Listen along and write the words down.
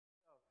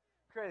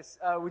Chris,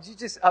 would you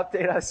just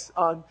update us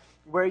on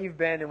where you've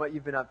been and what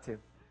you've been up to?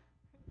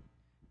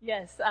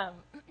 Yes.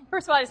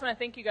 First of all, I just want to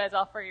thank you guys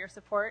all for your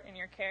support and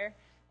your care.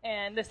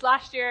 And this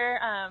last year,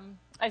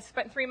 I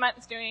spent 3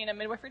 months doing a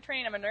midwifery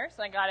training. I'm a nurse,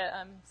 and I got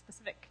a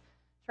specific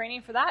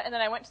training for that. And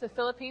then I went to the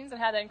Philippines and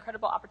had an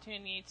incredible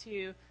opportunity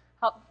to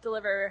help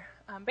deliver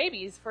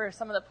babies for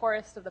some of the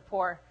poorest of the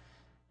poor.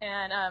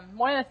 And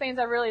one of the things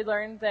I really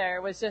learned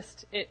there was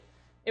just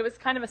it was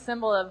kind of a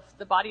symbol of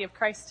the body of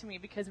Christ to me,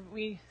 because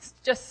we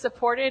just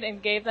supported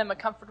and gave them a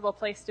comfortable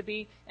place to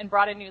be and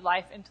brought a new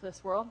life into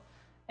this world.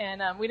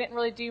 And we didn't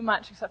really do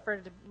much except for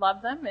to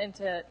love them and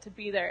to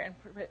be there and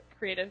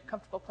create a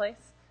comfortable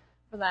place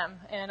for them.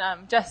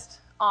 And just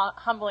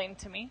humbling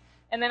to me.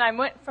 And then I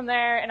went from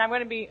there, and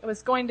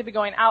was going to be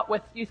going out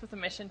with Youth with a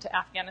Mission to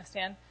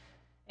Afghanistan.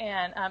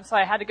 And so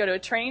I had to go to a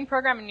training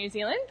program in New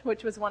Zealand,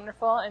 which was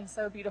wonderful and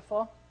so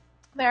beautiful.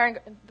 There,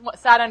 and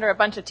sat under a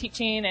bunch of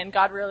teaching, and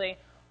God really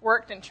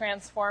worked and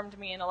transformed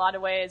me in a lot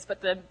of ways.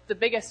 But the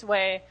biggest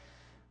way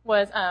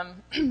was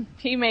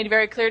he made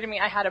very clear to me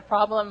I had a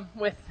problem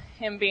with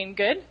him being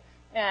good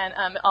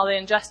and all the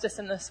injustice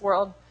in this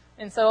world.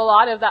 And so a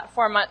lot of that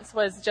 4 months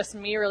was just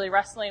me really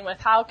wrestling with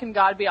how can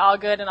God be all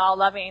good and all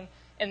loving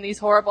and these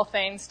horrible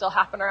things still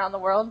happen around the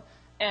world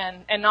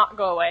and not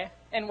go away.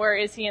 And where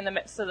is he in the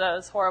midst of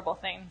those horrible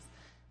things?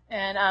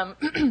 And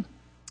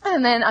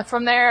and then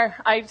from there,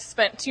 I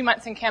spent 2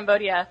 months in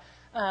Cambodia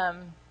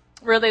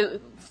really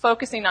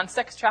focusing on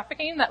sex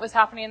trafficking that was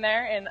happening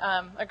there. And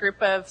a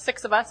group of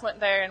 6 of us went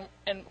there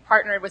and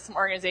partnered with some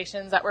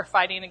organizations that were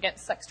fighting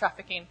against sex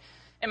trafficking.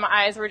 And my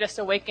eyes were just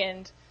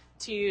awakened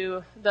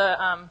to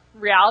the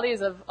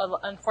realities of,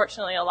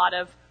 unfortunately, a lot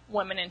of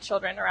women and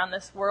children around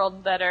this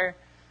world that are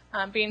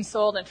being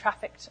sold and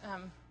trafficked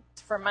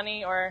for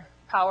money or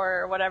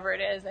power or whatever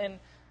it is. And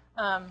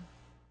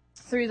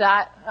through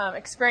that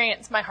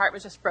experience, my heart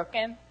was just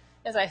broken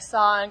as I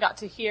saw and got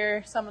to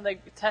hear some of the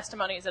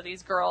testimonies of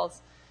these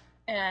girls.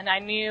 And I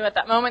knew at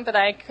that moment that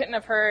I couldn't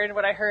have heard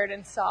what I heard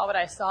and saw what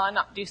I saw and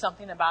not do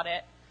something about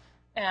it.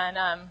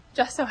 And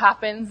just so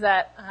happens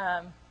that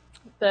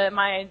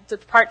my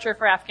departure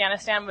for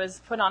Afghanistan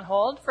was put on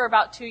hold for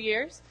about 2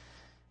 years.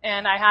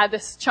 And I had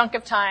this chunk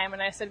of time,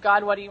 and I said,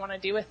 God, what do you want to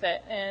do with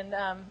it? And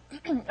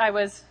I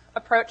was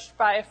approached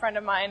by a friend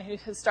of mine who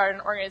has started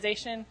an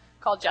organization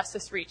called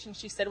Justice Reach. And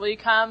she said, will you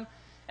come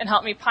and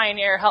help me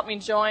pioneer, help me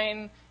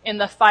join in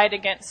the fight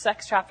against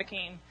sex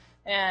trafficking?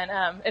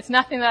 And it's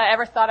nothing that I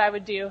ever thought I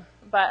would do,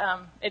 but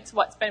it's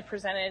what's been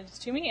presented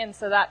to me. And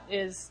so that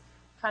is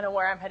kind of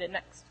where I'm headed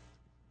next.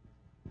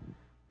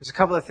 There's a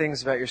couple of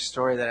things about your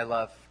story that I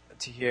love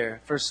to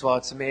hear. First of all,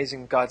 it's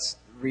amazing God's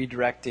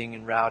redirecting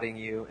and routing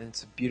you, and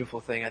it's a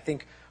beautiful thing. I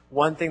think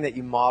one thing that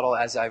you model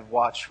as I've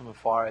watched from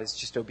afar is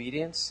just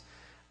obedience.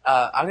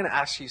 I'm going to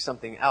ask you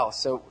something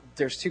else. So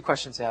there's 2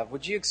 questions I have.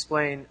 Would you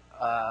explain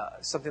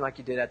something like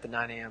you did at the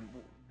 9 a.m.,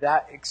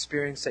 that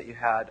experience that you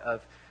had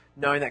of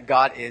knowing that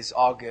God is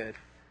all good,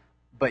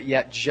 but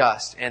yet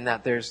just, and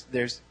that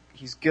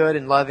He's good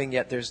and loving,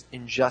 yet there's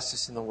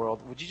injustice in the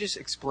world. Would you just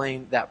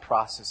explain that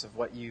process of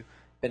what you've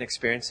been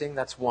experiencing?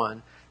 That's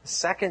one. The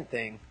second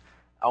thing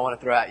I want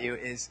to throw at you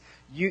is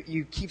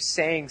you keep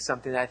saying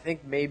something that I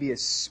think maybe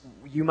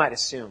you might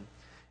assume,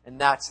 and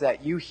that's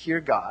that you hear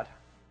God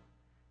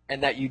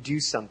and that you do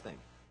something.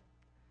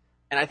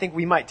 And I think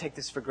we might take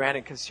this for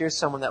granted because here's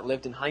someone that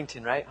lived in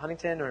Huntington, right?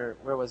 Huntington, or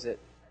where was it?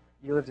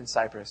 You lived in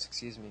Cyprus,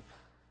 excuse me.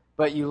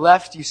 But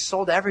you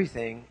sold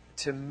everything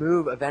to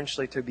move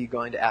eventually to be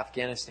going to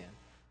Afghanistan.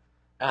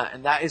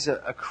 And that is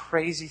a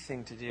crazy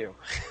thing to do.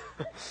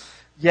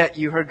 Yet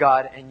you heard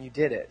God and you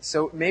did it.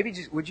 So maybe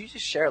would you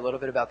just share a little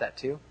bit about that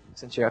too,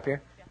 since you're up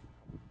here?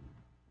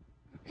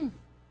 Yeah.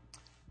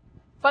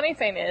 Funny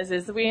thing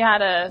is we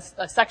had a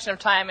section of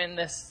time in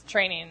this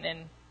training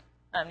in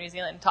New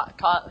Zealand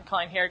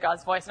calling Hear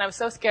God's Voice, and I was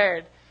so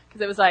scared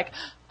because it was like,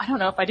 I don't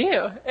know if I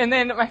do. And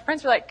then my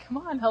friends were like, come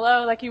on,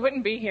 hello, like you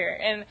wouldn't be here.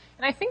 And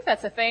I think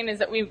that's the thing, is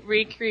that we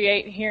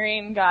recreate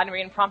hearing God and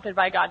being prompted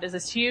by God as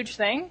this huge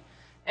thing.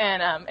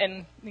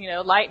 And you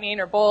know, lightning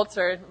or bolts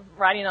or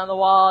writing on the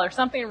wall or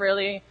something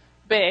really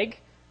big.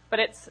 But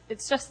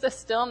it's just the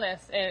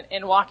stillness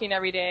in walking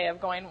every day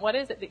of going, what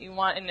is it that you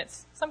want? And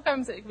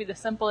sometimes it can be the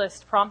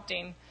simplest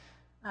prompting.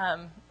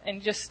 And you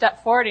just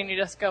step forward and you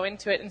just go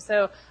into it. And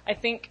so I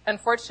think,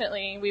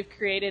 unfortunately, we've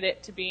created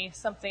it to be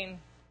something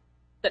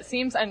that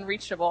seems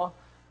unreachable,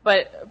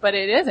 but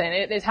it isn't.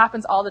 It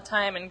happens all the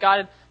time, and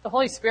God, the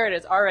Holy Spirit,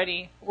 is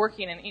already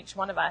working in each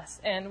one of us,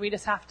 and we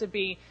just have to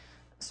be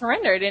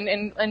surrendered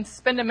and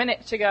spend a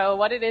minute to go,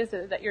 what it is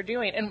that you're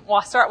doing, and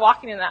start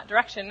walking in that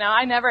direction. Now,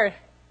 I never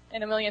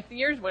in a millionth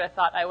years would have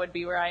thought I would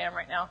be where I am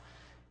right now.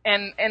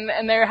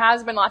 And there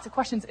has been lots of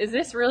questions. Is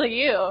this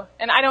really you?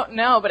 And I don't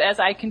know, but as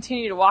I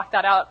continue to walk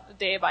that out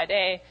day by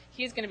day,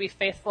 He's going to be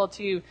faithful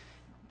to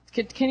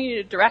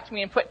continue to direct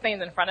me and put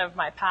things in front of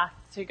my path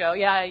to go,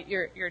 yeah,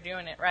 you're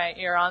doing it right.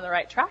 You're on the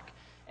right track.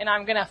 And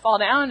I'm going to fall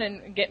down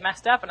and get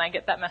messed up, and I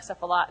get that messed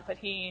up a lot. But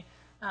He,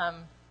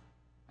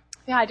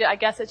 I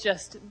guess it's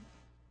just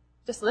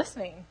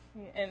listening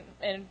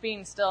and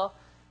being still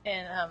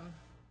And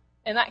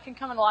that can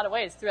come in a lot of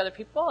ways, through other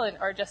people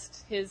or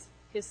just his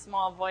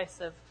small voice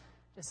of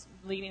just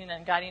leading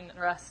and guiding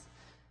us.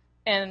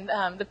 And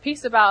the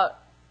piece about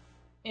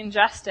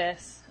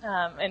injustice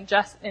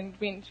and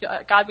being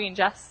God being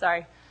just,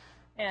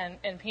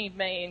 and He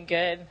being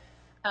good,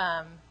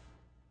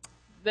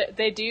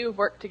 they do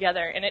work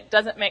together, and it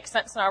doesn't make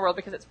sense in our world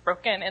because it's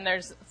broken, and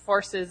there's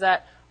forces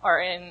that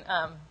are in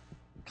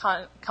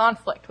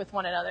conflict with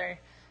one another.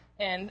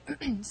 And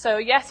so,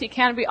 yes, He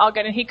can be all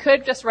good, and He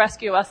could just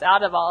rescue us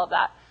out of all of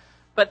that.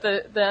 But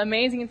the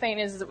amazing thing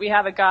is that we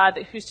have a God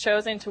who's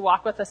chosen to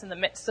walk with us in the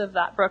midst of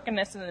that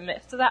brokenness, in the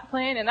midst of that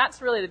plan, and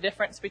that's really the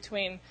difference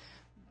between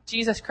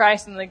Jesus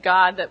Christ and the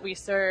God that we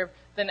serve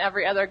than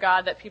every other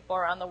God that people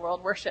around the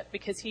world worship,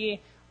 because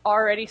He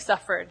already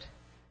suffered.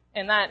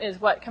 And that is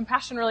what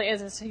compassion really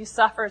is He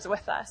suffers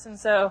with us. And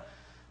so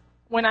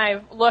when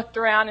I've looked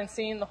around and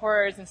seen the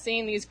horrors and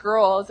seen these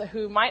girls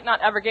who might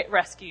not ever get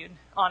rescued,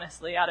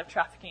 honestly, out of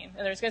trafficking,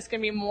 and there's just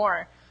going to be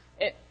more,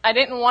 I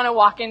didn't want to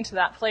walk into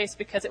that place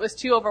because it was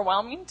too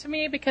overwhelming to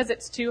me, because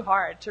it's too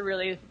hard to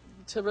really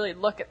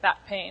look at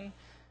that pain.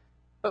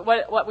 But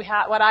what we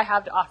have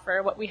to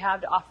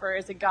offer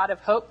is a God of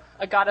hope,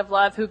 a God of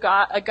love,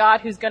 a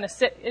God who's going to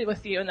sit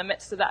with you in the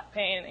midst of that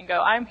pain and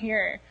go, I'm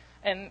here.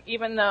 And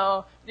even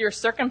though your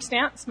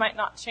circumstance might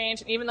not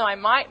change, and even though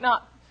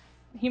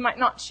He might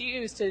not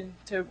choose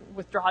to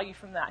withdraw you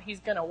from that,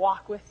 He's going to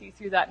walk with you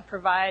through that and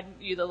provide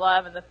you the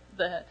love and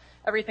the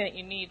everything that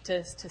you need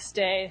to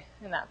stay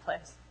in that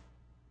place.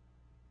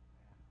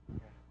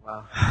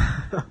 Wow.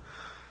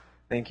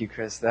 Thank you,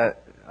 Chris.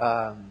 That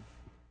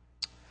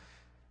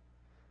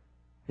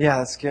yeah,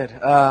 that's good.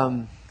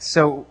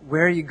 So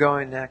where are you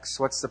going next?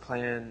 What's the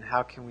plan?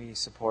 How can we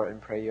support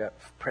and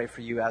pray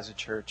for you as a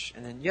church?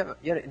 And then you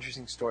had an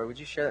interesting story. Would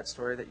you share that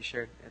story that you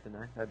shared at the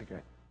 9? That'd be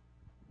great.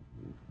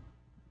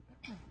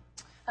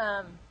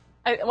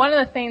 One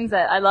of the things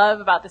that I love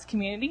about this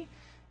community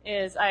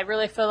is I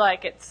really feel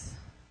like it's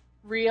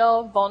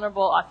real,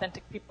 vulnerable,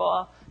 authentic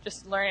people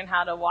just learning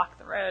how to walk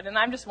the road. And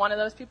I'm just one of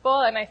those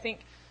people. And I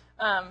think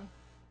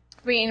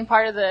being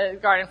part of the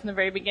garden from the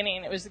very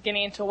beginning, it was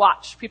getting to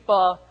watch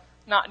people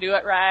not do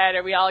it right,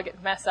 or we all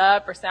get mess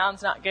up, or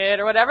sounds not good,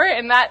 or whatever.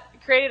 And that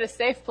created a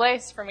safe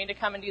place for me to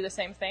come and do the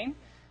same thing.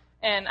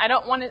 And I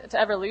don't want it to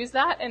ever lose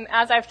that. And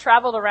as I've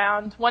traveled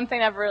around, one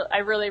thing I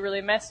really,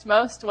 really missed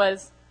most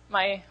was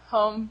my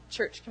home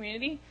church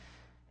community.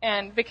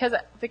 And because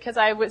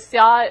I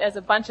saw it as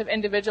a bunch of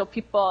individual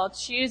people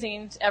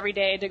choosing every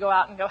day to go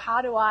out and go,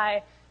 how do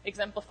I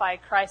exemplify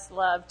Christ's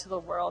love to the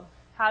world?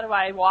 How do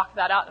I walk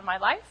that out in my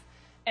life?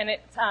 And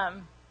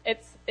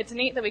it's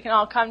neat that we can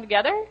all come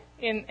together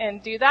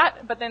and do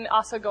that, but then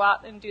also go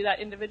out and do that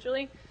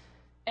individually.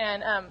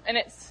 And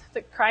it's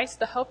the Christ,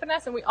 the hope in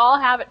us, and we all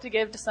have it to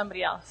give to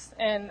somebody else.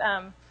 And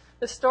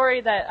the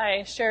story that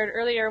I shared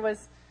earlier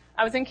was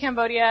I was in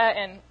Cambodia,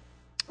 and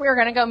we were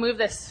going to go move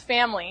this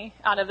family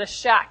out of this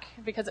shack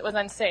because it was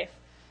unsafe.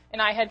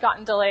 And I had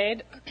gotten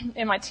delayed,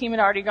 and my team had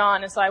already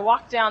gone. And so I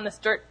walked down this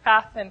dirt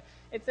path, and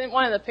it's in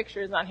one of the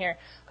pictures on here.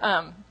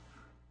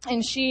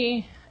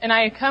 And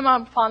I come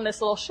upon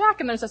this little shack,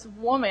 and there's this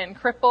woman,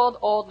 crippled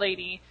old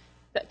lady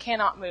that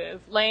cannot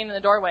move, laying in the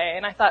doorway.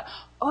 And I thought,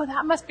 oh,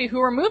 that must be who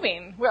we're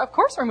moving. Well, of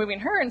course we're moving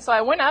her. And so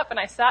I went up and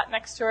I sat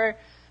next to her,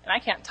 and I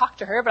can't talk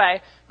to her, but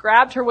I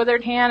grabbed her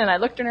withered hand and I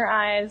looked in her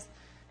eyes,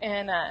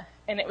 and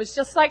it was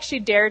just like she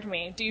dared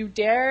me. Do you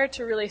dare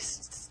to really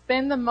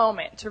spend the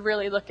moment to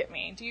really look at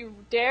me? Do you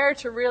dare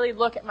to really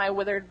look at my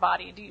withered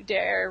body? Do you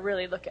dare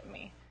really look at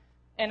me?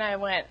 And I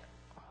went,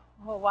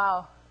 oh,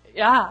 wow.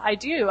 Yeah, I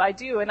do.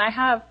 And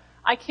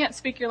I can't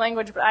speak your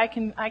language, but I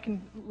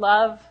can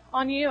love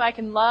on you. I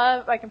can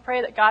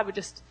pray that God would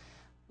just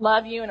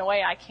love you in a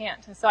way I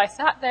can't. And so I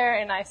sat there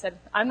and I said,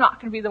 I'm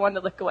not going to be the one to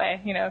look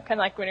away. You know, kind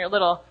of like when you're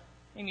little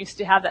and you used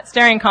to have that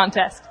staring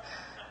contest.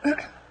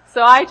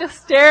 So I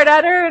just stared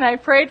at her and I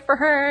prayed for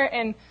her,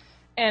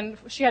 and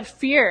she had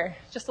fear,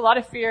 just a lot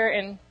of fear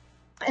in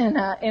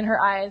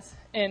her eyes.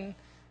 And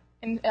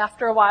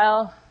after a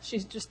while, she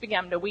just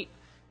began to weep.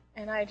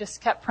 And I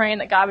just kept praying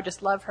that God would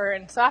just love her.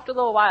 And so after a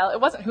little while,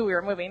 it wasn't who we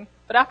were moving,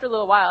 but after a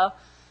little while,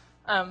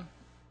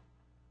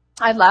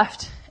 I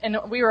left, and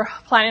we were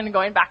planning on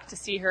going back to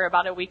see her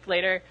about a week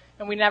later,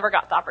 and we never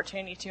got the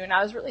opportunity to. And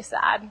I was really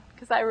sad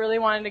because I really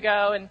wanted to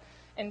go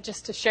and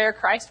just to share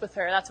Christ with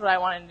her. That's what I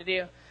wanted to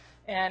do.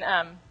 And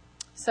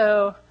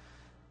so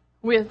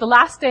with the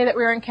last day that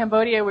we were in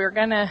Cambodia, we were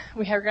gonna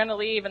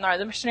leave, and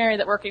the missionary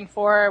that we're working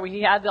for,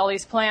 he had all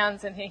these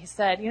plans, and he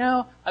said,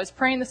 I was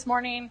praying this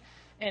morning,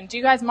 and do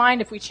you guys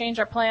mind if we change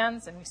our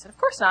plans? And we said, of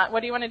course not. What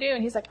do you want to do?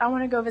 And he's like, I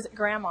want to go visit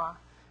Grandma.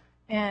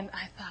 And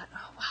I thought,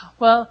 oh, wow.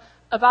 Well,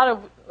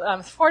 about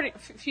a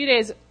few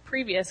days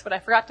previous, what I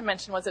forgot to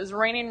mention was it was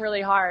raining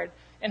really hard,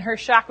 and her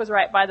shack was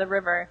right by the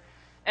river.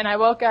 And I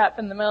woke up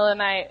in the middle of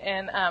the night,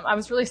 and I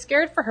was really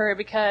scared for her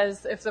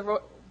because if the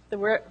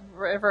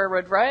river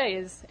would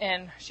rise,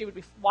 and she would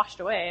be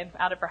washed away and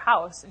out of her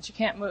house, and she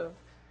can't move.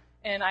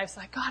 And I was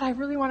like, God, I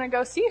really want to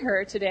go see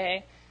her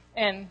today.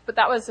 But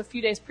that was a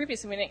few days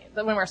previous when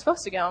we were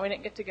supposed to go, and we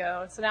didn't get to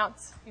go. So now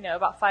it's,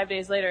 about 5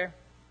 days later.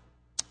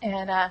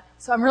 And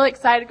so I'm really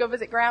excited to go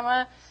visit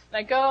Grandma. And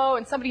I go,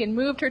 and somebody had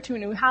moved her to a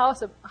new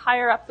house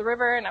higher up the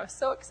river, and I was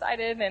so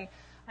excited. And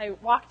I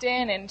walked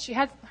in, and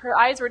her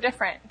eyes were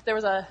different. There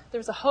was a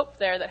hope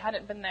there that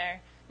hadn't been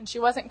there, and she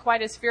wasn't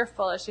quite as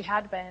fearful as she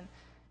had been.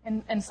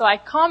 And so I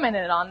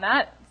commented on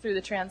that through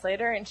the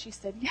translator, and she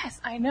said, "Yes,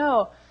 I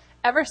know.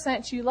 Ever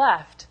since you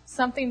left,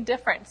 something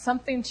different,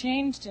 something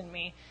changed in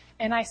me."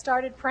 And I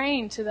started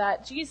praying to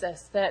that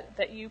Jesus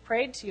that you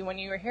prayed to when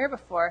you were here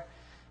before.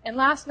 And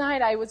last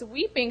night I was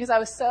weeping because I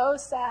was so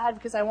sad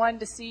because I wanted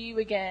to see you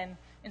again.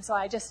 And so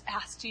I just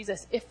asked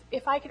Jesus,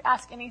 if I could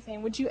ask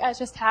anything, would you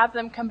just have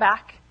them come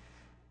back?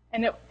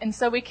 And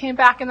so we came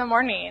back in the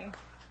morning.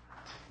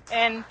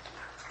 And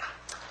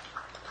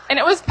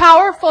it was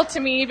powerful to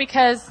me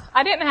because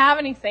I didn't have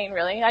anything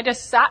really. I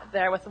just sat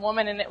there with the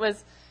woman, and it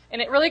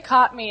really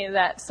caught me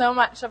that so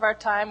much of our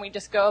time we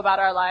just go about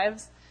our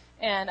lives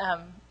and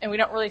we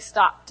don't really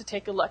stop to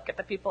take a look at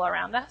the people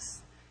around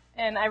us.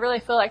 And I really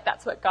feel like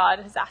that's what God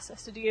has asked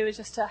us to do, is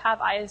just to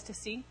have eyes to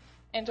see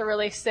and to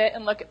really sit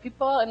and look at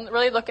people, and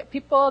really look at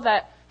people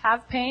that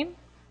have pain,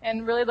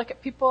 and really look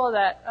at people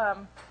that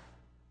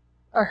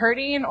are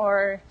hurting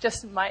or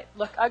just might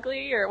look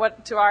ugly or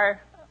what to our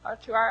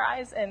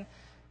eyes, and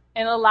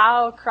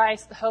allow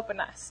Christ, the hope in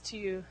us,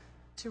 to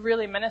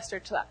really minister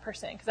to that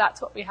person, because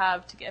that's what we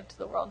have to give to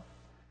the world.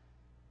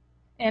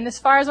 And as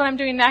far as what I'm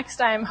doing next,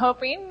 I'm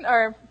hoping,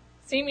 or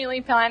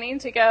seemingly planning,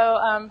 to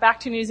go back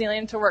to New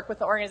Zealand to work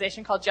with an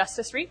organization called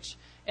Justice Reach.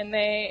 And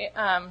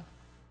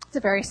it's a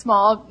very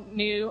small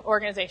new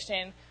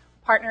organization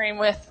partnering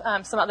with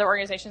some other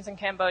organizations in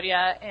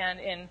Cambodia and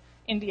in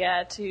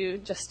India to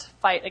just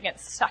fight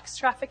against sex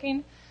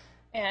trafficking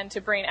and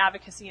to bring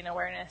advocacy and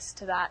awareness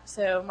to that.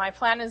 So my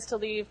plan is to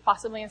leave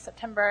possibly in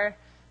September.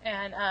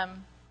 And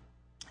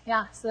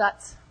so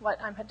that's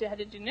what I'm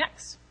headed to do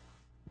next.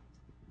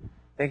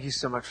 Thank you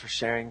so much for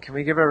sharing. Can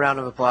we give her a round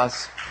of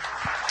applause?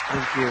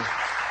 Thank you.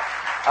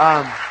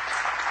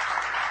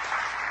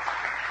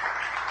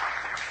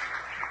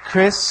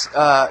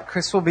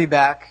 Chris will be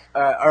back,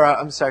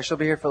 she'll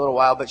be here for a little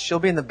while, but she'll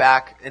be in the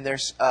back, and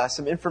there's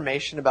some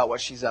information about what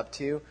she's up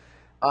to.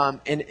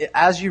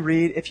 As you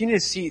read, if you need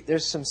a seat,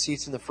 there's some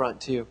seats in the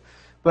front too.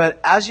 But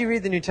as you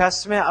read the New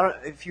Testament,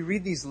 if you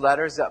read these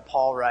letters that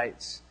Paul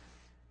writes,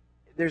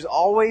 there's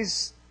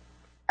always,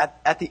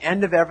 at the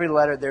end of every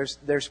letter,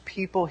 there's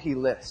people he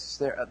lists.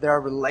 There are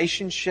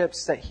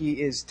relationships that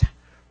he is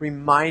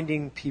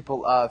reminding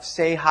people of.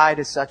 Say hi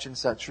to such and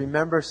such.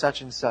 Remember such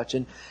and such.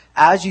 And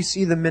as you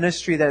see the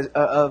ministry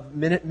of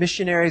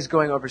missionaries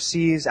going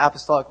overseas,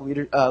 apostolic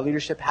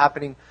leadership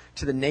happening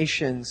to the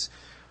nations,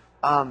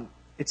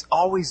 it's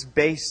always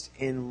based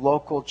in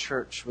local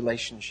church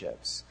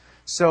relationships.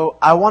 So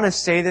I want to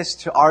say this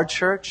to our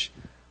church.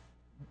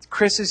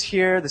 Chris is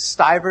here. The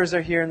Stivers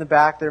are here in the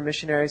back. They're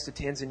missionaries to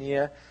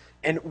Tanzania.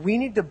 And we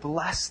need to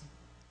bless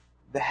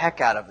the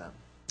heck out of them.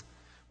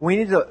 We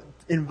need to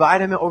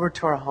invite them over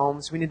to our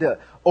homes. We need to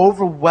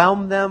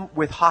overwhelm them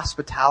with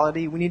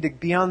hospitality. We need to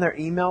be on their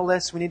email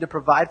list. We need to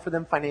provide for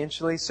them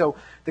financially. So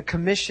the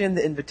commission,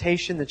 the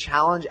invitation, the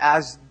challenge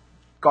as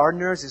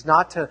gardeners is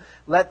not to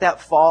let that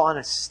fall on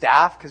a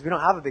staff, because we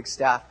don't have a big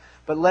staff,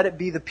 but let it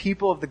be the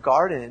people of the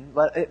garden.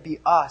 Let it be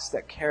us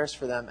that cares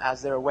for them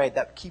as they're away,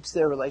 that keeps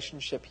their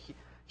relationship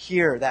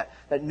here,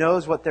 that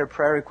knows what their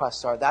prayer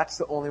requests are. That's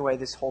the only way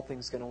this whole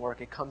thing's going to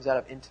work. It comes out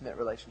of intimate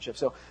relationship.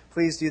 So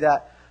please do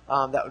that.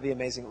 That would be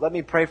amazing. Let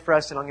me pray for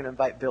us, and I'm going to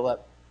invite Bill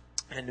up,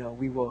 and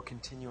we will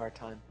continue our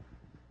time.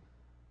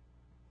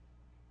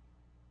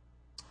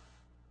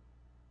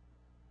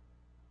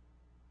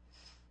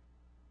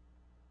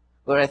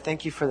 Lord, I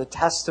thank you for the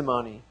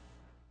testimony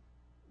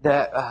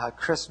that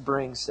Chris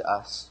brings to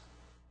us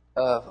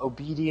of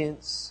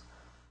obedience,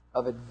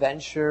 of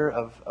adventure,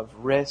 of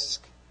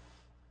risk,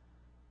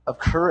 of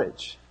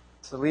courage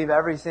to leave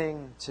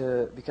everything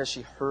because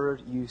she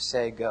heard you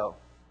say go.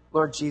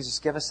 Lord Jesus,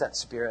 give us that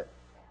spirit.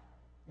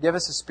 Give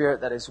us a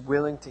spirit that is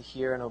willing to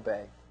hear and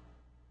obey.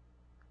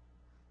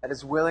 That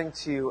is willing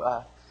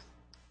to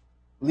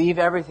leave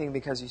everything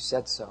because you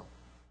said so.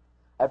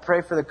 I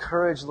pray for the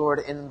courage, Lord,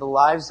 in the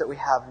lives that we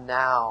have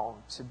now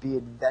to be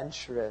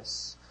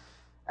adventurous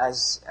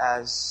as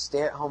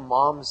stay-at-home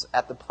moms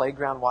at the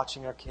playground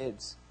watching our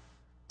kids.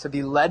 To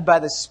be led by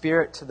the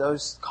Spirit to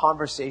those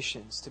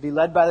conversations. To be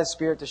led by the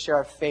Spirit to share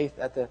our faith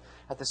at the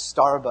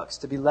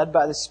Starbucks. To be led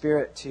by the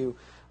Spirit to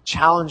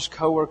challenge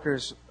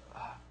coworkers'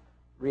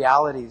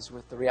 realities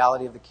with the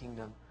reality of the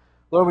kingdom.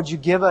 Lord, would you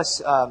give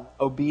us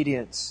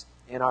obedience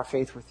in our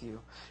faith with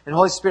you? And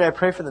Holy Spirit, I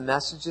pray for the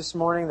message this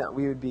morning that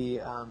we would be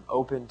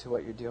open to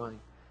what you're doing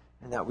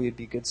and that we would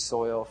be good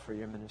soil for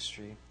your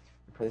ministry.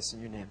 I pray this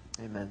in your name.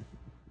 Amen.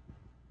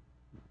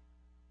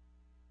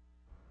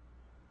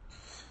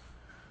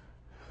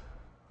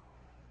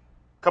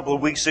 A couple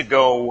of weeks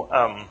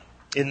ago,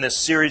 in this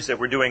series that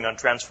we're doing on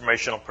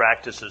transformational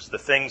practices, the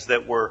things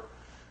that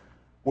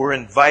we're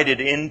invited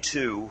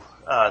into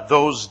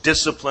those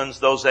disciplines,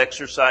 those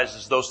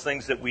exercises, those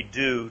things that we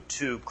do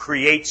to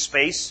create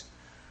space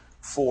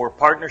for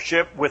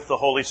partnership with the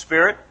Holy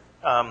Spirit.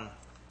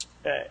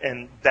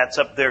 And that's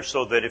up there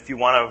so that if you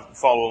want to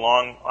follow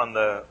along on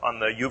the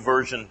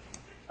YouVersion,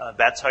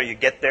 that's how you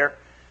get there.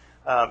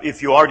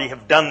 If you already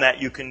have done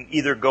that, you can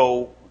either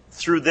go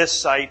through this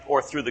site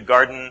or through the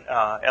garden,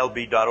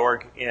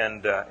 lb.org,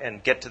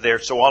 and get to there.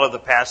 So all of the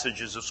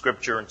passages of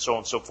Scripture and so on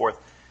and so forth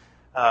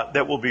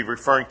that we'll be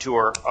referring to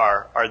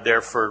are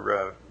there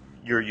for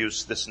your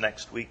use this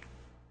next week.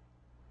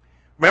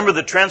 Remember,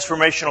 the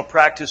transformational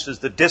practices,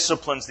 the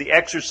disciplines, the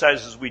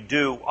exercises we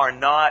do are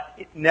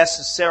not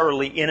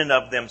necessarily in and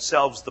of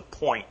themselves the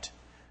point.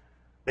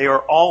 They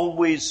are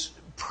always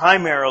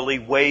primarily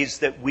ways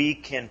that we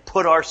can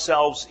put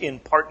ourselves in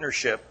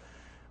partnership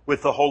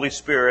with the Holy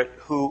Spirit,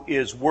 who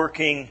is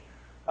working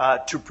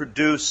to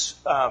produce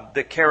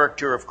the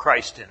character of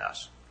Christ in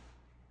us.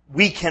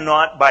 We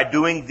cannot, by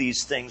doing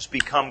these things,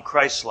 become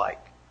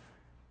Christ-like.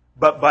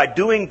 But by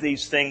doing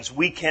these things,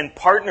 we can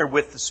partner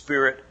with the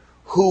Spirit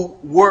who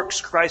works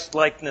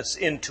Christ-likeness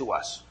into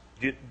us.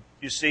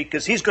 You see?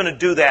 Because He's going to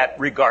do that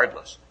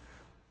regardless.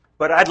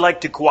 But I'd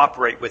like to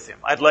cooperate with Him.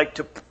 I'd like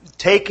to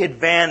take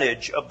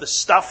advantage of the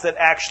stuff that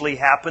actually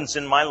happens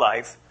in my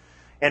life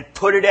and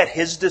put it at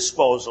His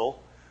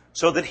disposal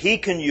so that He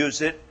can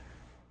use it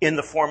in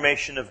the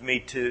formation of me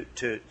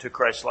to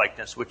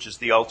Christ-likeness, which is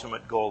the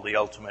ultimate goal, the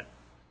ultimate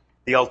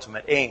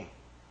aim.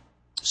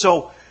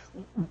 So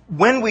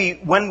when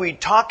we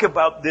talk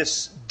about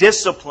this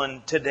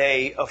discipline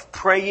today of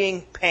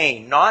praying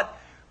pain, not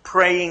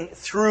praying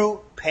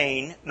through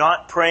pain,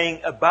 not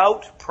praying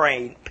about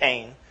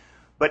pain,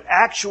 but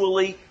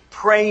actually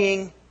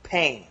praying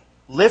pain,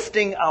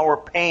 lifting our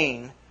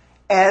pain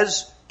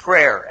as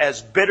prayer,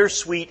 as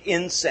bittersweet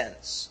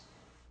incense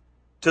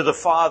to the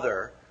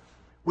Father,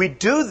 we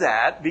do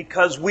that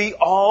because we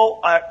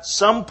all, at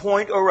some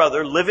point or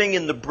other, living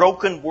in the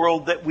broken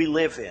world that we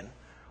live in,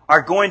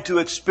 are going to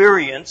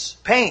experience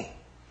pain,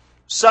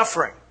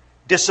 suffering,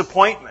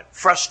 disappointment,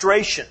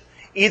 frustration,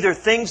 either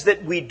things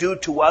that we do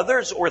to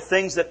others or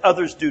things that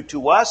others do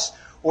to us,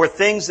 or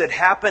things that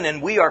happen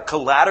and we are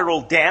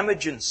collateral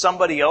damage in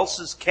somebody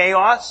else's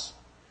chaos.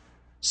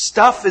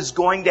 Stuff is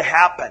going to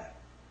happen.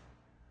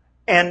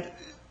 And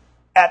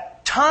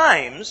at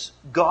times,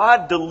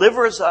 God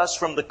delivers us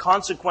from the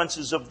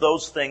consequences of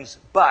those things,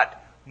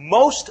 but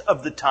most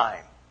of the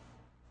time,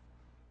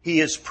 He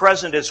is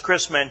present, as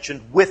Chris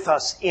mentioned, with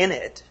us in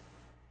it,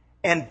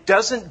 and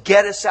doesn't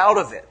get us out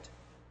of it.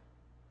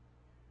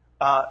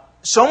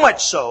 So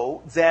much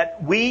so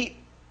that we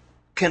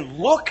can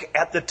look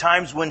at the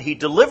times when He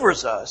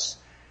delivers us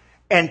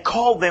and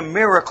call them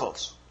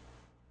miracles.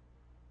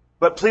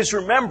 But please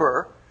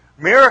remember,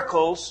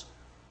 miracles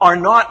are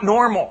not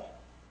normal.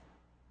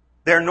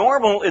 They're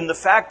normal in the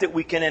fact that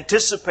we can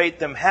anticipate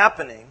them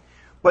happening,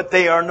 but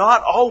they are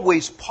not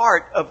always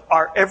part of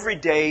our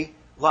everyday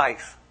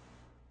life.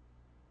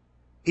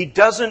 He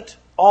doesn't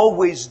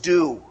always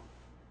do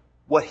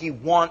what He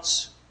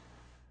wants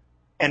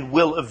and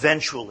will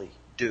eventually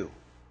do.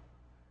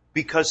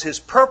 Because His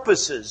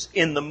purposes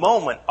in the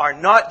moment are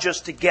not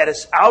just to get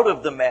us out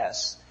of the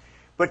mess,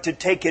 but to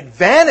take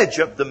advantage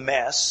of the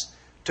mess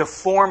to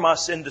form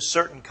us into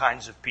certain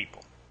kinds of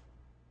people.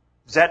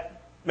 Does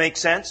that make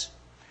sense?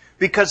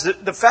 Because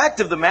the fact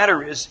of the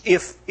matter is,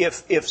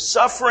 if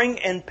suffering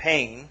and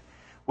pain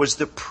was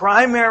the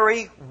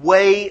primary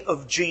way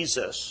of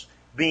Jesus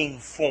being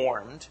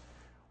formed,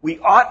 we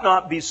ought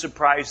not be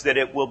surprised that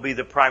it will be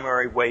the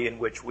primary way in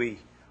which we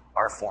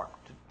are formed.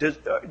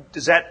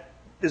 Does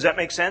that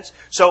make sense?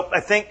 So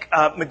I think,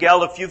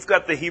 Miguel, if you've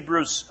got the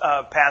Hebrews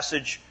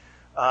passage,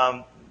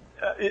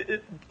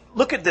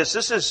 look at this.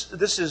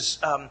 This is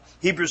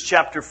Hebrews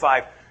chapter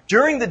 5.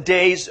 During the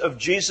days of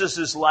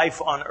Jesus'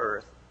 life on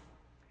earth,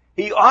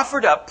 He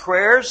offered up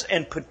prayers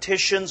and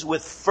petitions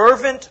with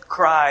fervent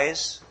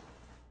cries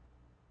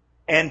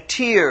and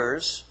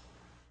tears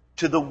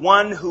to the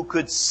one who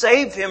could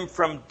save Him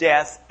from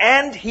death,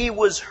 and He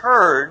was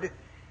heard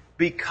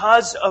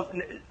because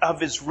of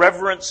His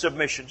reverent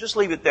submission. Just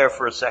leave it there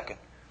for a second.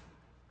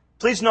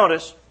 Please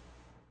notice,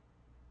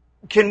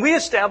 can we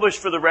establish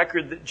for the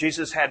record that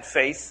Jesus had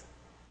faith?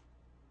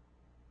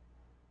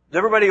 Is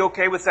everybody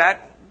okay with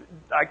that?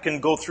 I can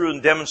go through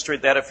and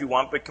demonstrate that if you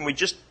want, but can we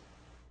just,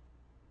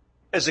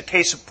 as a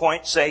case of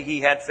point, say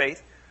He had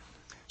faith?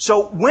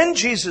 So when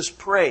Jesus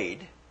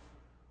prayed,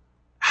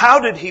 how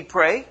did He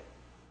pray?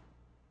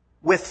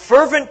 With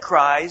fervent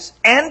cries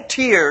and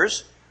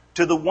tears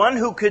to the one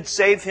who could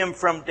save Him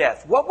from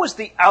death. What was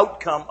the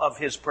outcome of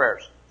His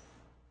prayers?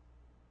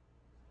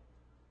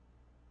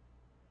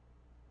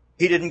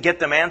 He didn't get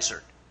them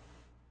answered.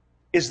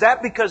 Is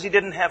that because He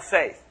didn't have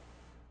faith?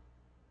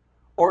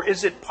 Or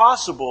is it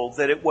possible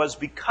that it was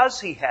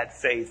because He had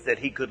faith that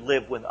He could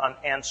live with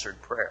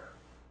unanswered prayer?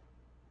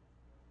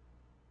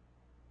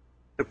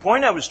 The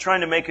point I was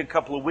trying to make a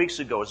couple of weeks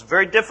ago is a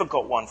very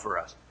difficult one for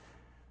us.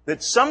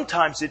 That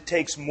sometimes it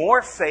takes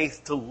more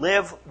faith to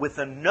live with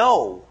a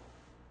no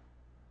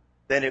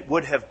than it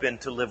would have been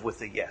to live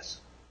with a yes.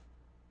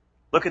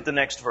 Look at the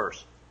next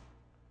verse.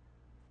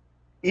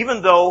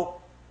 Even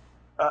though,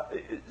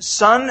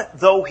 son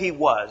though he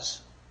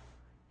was,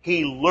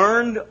 he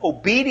learned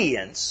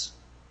obedience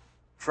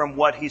from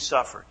what he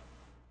suffered.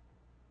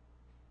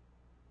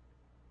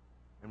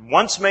 And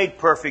once made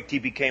perfect, he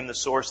became the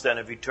source then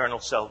of eternal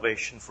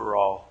salvation for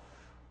all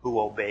who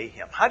obey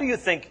him. How do you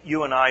think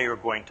you and I are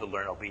going to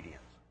learn obedience?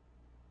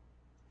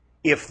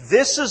 If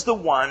this is the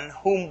one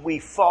whom we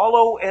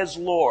follow as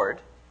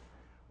Lord,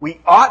 we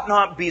ought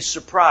not be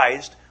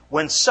surprised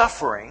when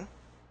suffering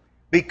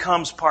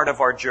becomes part of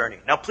our journey.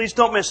 Now, please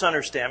don't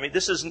misunderstand me.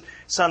 This isn't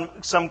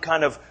some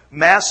kind of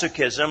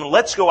masochism.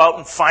 Let's go out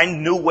and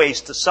find new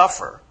ways to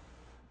suffer.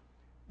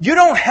 You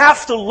don't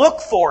have to look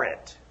for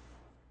it.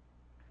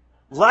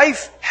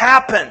 Life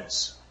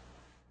happens.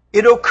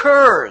 It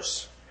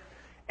occurs.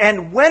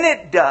 And when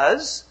it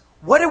does,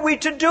 what are we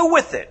to do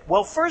with it?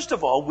 Well, first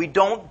of all, we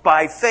don't,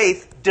 by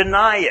faith,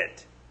 deny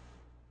it.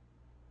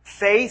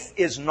 Faith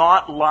is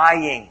not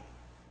lying.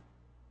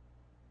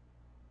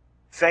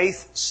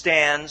 Faith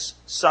stands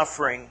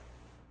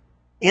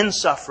in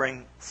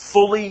suffering,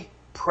 fully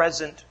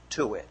present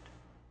to it.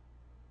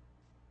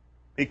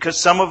 Because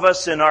some of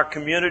us in our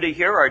community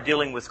here are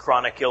dealing with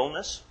chronic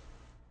illness,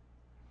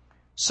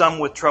 some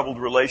with troubled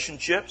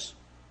relationships,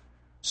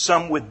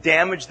 some with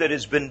damage that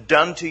has been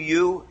done to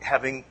you,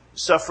 having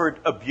suffered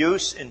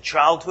abuse in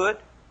childhood.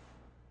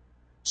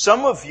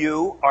 Some of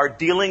you are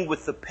dealing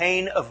with the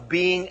pain of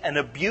being an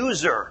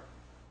abuser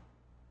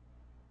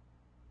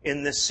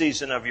in this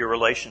season of your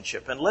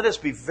relationship. And let us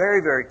be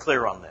very, very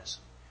clear on this.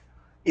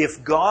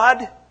 If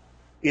God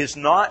is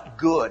not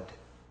good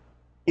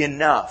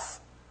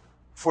enough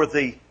for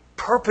the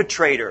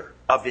perpetrator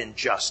of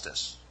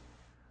injustice,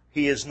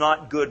 He is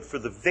not good for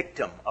the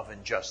victim of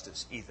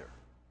injustice either.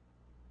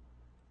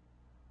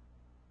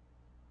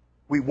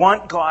 We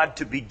want God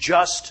to be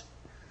just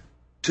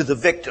to the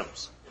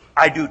victims.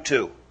 I do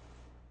too.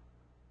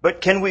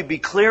 But can we be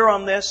clear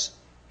on this?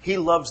 He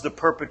loves the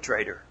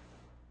perpetrator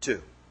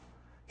too.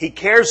 He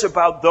cares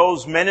about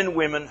those men and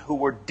women who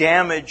were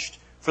damaged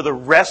for the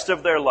rest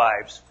of their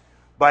lives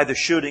by the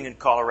shooting in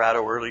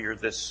Colorado earlier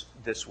this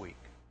week.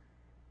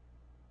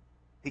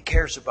 He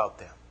cares about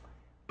them.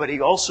 But He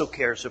also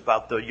cares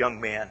about the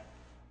young man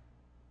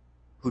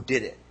who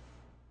did it.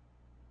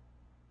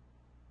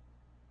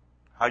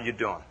 How you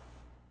doing?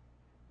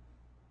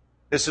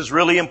 This is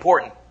really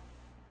important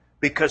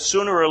because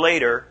sooner or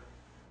later,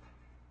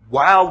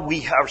 while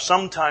we are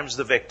sometimes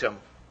the victim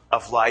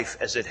of life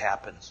as it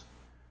happens,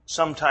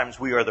 sometimes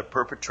we are the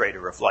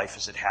perpetrator of life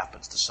as it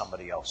happens to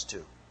somebody else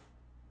too.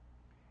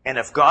 And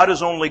if God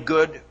is only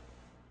good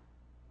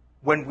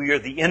when we are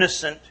the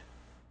innocent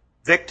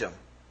victim,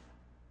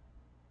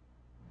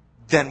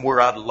 then we're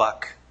out of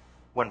luck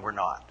when we're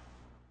not.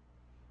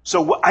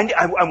 So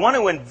I want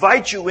to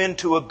invite you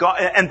into a God.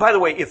 And by the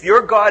way, if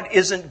your God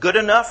isn't good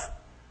enough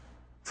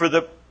for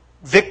the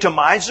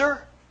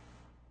victimizer,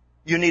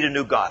 you need a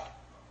new God.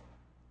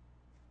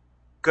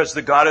 Because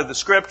the God of the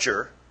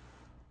Scripture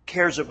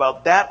cares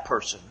about that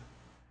person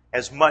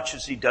as much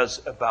as He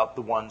does about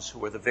the ones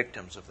who are the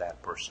victims of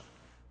that person.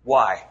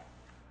 Why?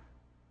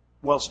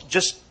 Well,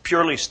 just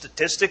purely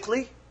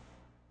statistically,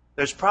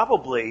 there's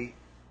probably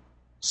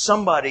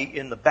somebody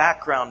in the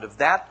background of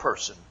that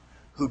person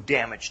who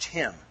damaged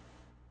him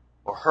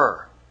or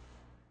her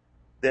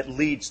that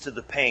leads to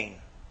the pain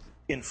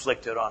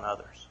inflicted on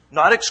others.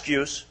 Not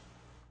excuse,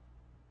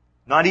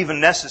 not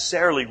even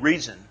necessarily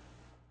reason,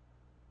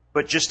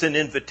 but just an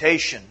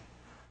invitation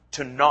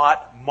to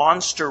not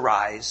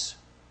monsterize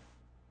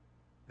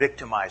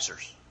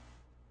victimizers,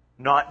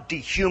 not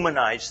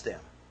dehumanize them.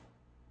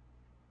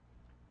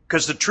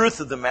 Because the truth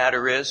of the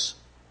matter is,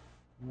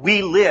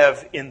 we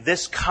live in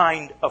this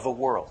kind of a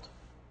world.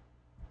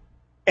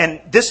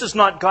 And this is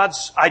not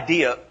God's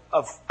idea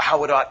of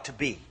how it ought to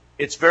be.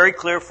 It's very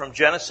clear from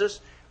Genesis.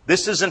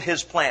 This isn't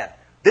His plan.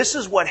 This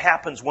is what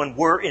happens when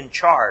we're in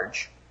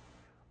charge,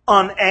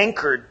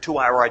 unanchored to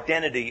our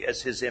identity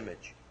as His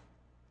image.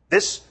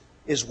 This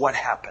is what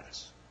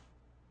happens.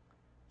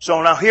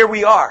 So now here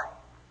we are,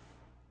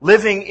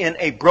 living in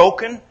a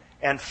broken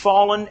and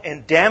fallen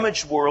and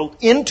damaged world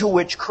into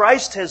which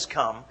Christ has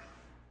come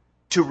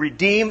to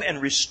redeem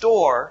and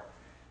restore.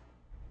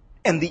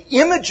 And the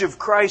image of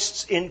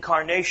Christ's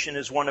incarnation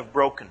is one of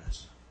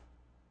brokenness.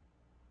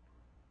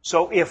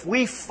 So if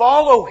we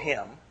follow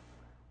Him,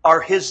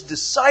 are His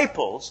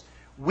disciples,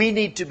 we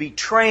need to be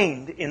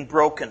trained in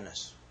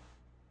brokenness.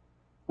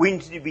 We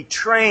need to be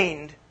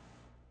trained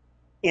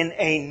in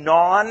a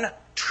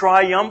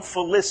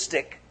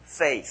non-triumphalistic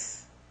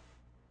faith.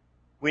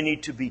 We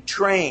need to be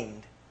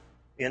trained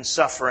in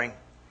suffering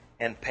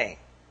and pain.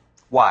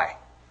 Why?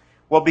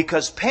 Well,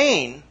 because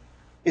pain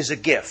is a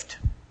gift.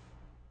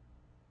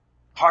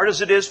 Hard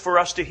as it is for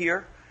us to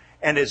hear,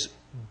 and as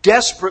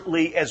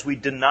desperately as we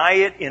deny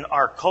it in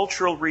our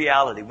cultural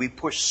reality, we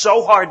push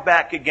so hard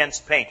back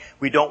against pain.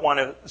 We don't want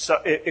to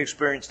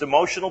experience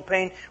emotional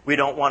pain. We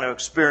don't want to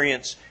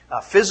experience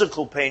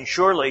physical pain,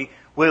 surely.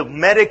 We'll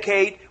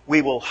medicate,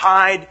 we will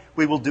hide,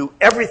 we will do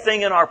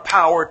everything in our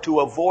power to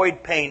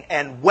avoid pain.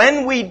 And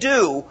when we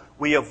do,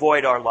 we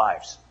avoid our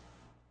lives.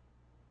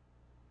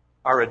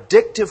 Our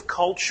addictive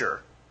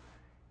culture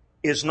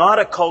is not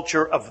a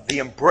culture of the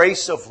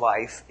embrace of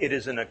life. It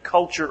is in a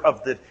culture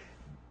of the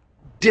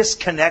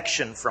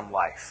disconnection from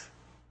life.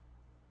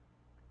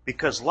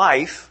 Because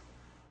life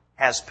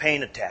has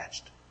pain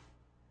attached.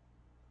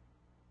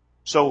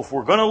 So if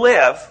we're going to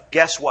live,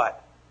 guess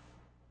what?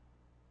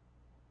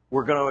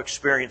 We're going to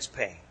experience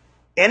pain.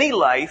 Any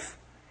life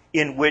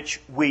in which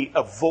we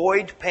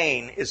avoid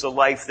pain is a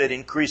life that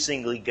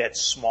increasingly gets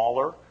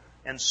smaller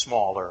and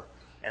smaller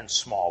and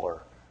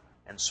smaller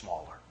and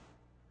smaller.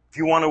 If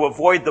you want to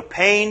avoid the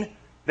pain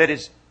that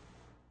is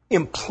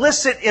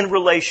implicit in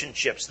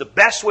relationships, the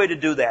best way to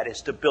do that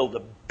is to build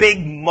a big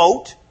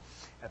moat,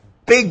 a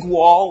big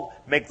wall,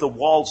 make the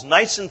walls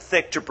nice and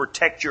thick to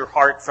protect your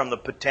heart from the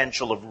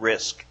potential of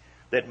risk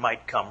that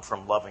might come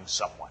from loving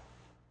someone.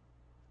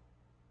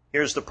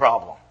 Here's the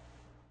problem.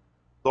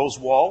 Those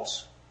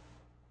walls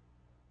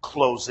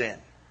close in.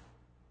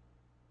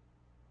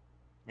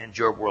 And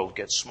your world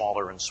gets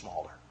smaller and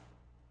smaller.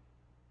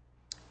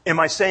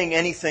 Am I saying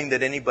anything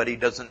that anybody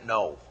doesn't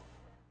know?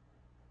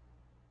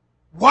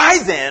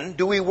 Why then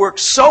do we work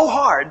so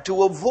hard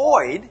to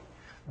avoid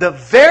the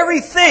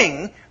very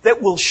thing that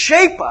will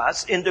shape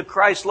us into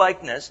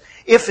Christ-likeness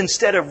if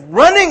instead of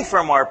running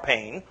from our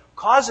pain,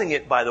 causing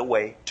it, by the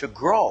way, to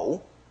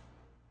grow,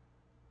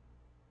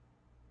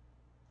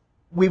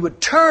 we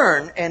would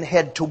turn and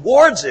head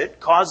towards it,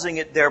 causing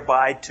it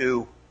thereby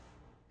to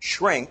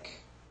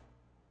shrink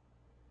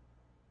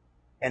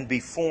and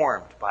be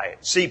formed by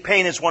it. See,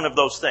 pain is one of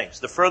those things.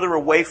 The further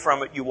away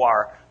from it you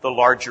are, the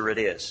larger it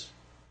is.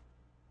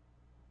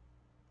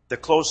 The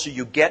closer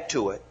you get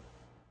to it,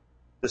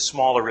 the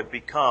smaller it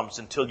becomes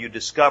until you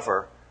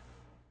discover,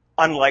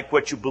 unlike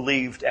what you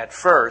believed at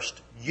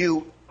first,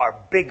 you are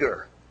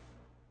bigger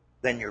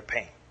than your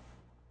pain.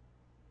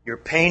 Your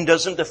pain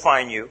doesn't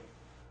define you.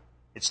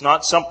 It's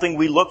not something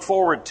we look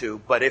forward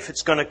to, but if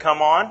it's going to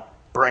come on,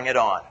 bring it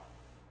on.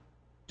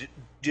 Do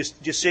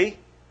you see?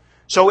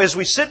 So as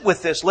we sit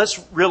with this,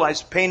 let's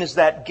realize pain is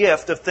that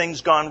gift of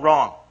things gone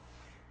wrong.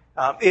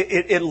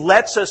 It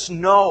lets us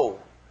know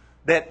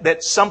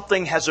that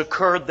something has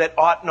occurred that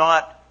ought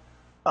not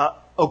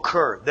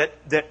occur,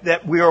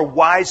 that we are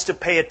wise to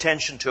pay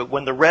attention to it.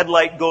 When the red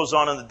light goes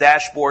on the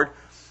dashboard,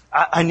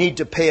 I need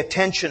to pay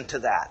attention to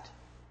that.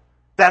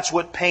 That's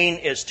what pain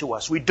is to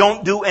us. We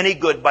don't do any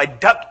good by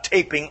duct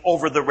taping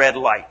over the red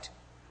light.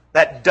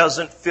 That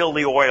doesn't fill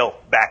the oil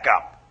back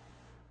up.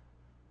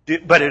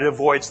 But it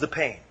avoids the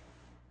pain.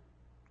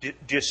 Do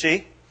you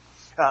see?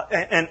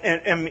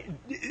 And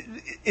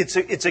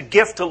it's a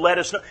gift to let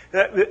us know.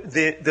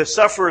 The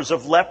sufferers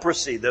of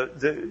leprosy,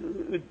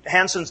 the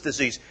Hansen's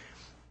disease,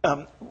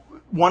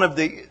 one of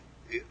the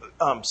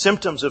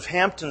symptoms of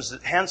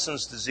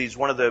Hansen's disease,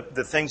 one of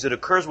the things that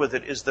occurs with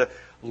it is the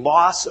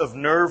loss of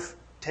nerve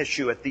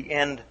tissue at the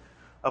end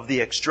of the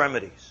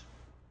extremities,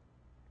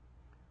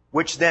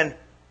 which then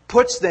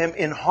puts them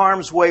in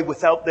harm's way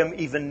without them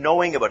even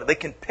knowing about it. They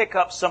can pick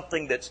up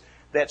something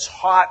that's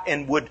hot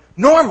and would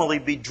normally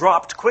be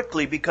dropped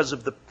quickly because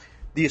of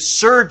the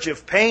surge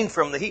of pain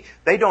from the heat.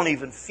 They don't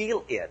even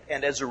feel it.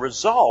 And as a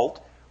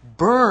result,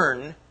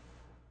 burn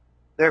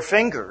their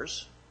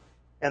fingers.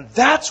 And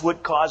that's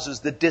what causes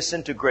the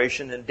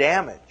disintegration and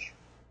damage.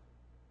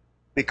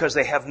 Because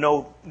they have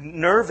no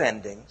nerve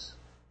endings,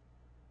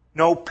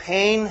 no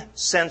pain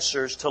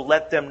sensors to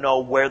let them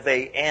know where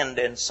they end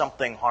and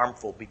something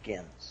harmful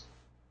begins.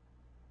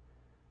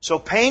 So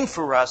pain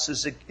for us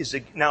is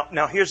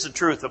now here's the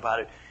truth about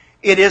it.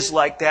 It is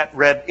like that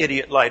red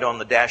idiot light on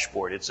the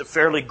dashboard. It's a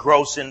fairly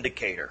gross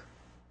indicator.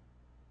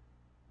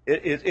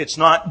 It's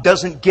not,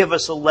 doesn't give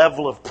us a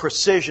level of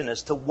precision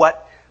as to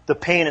what the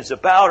pain is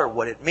about or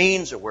what it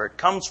means or where it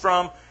comes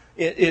from.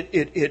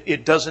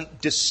 It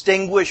doesn't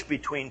distinguish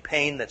between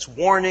pain that's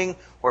warning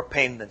or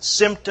pain that's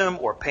symptom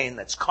or pain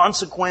that's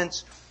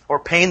consequence or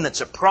pain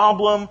that's a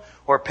problem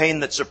or pain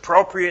that's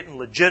appropriate and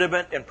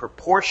legitimate and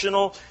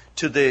proportional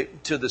to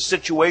the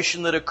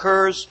situation that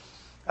occurs.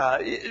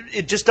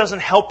 It just doesn't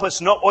help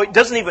us know. It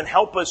doesn't even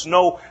help us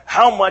know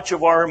how much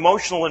of our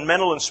emotional and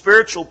mental and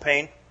spiritual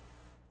pain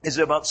is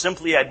about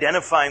simply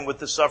identifying with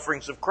the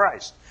sufferings of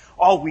Christ.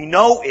 All we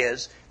know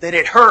is that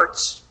it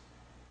hurts,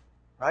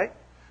 right?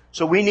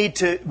 So we need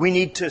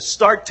to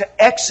start to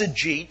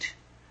exegete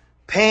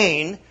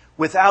pain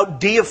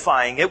without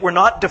deifying it. We're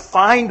not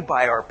defined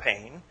by our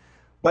pain,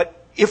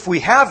 but if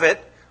we have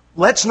it,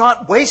 let's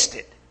not waste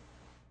it.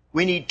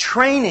 We need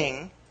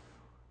training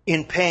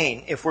in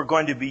pain if we're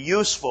going to be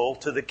useful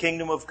to the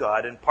kingdom of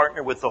God and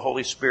partner with the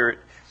Holy Spirit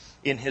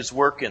in His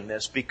work in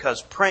this,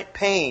 because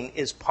pain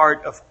is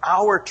part of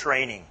our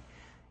training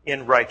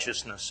in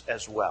righteousness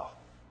as well.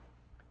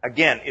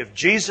 Again, if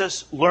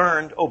Jesus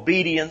learned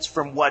obedience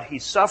from what He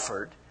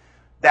suffered,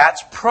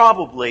 that's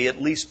probably,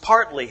 at least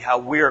partly, how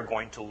we're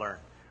going to learn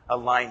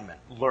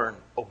alignment, learn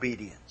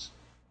obedience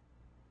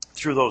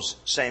through those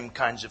same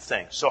kinds of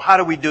things. So how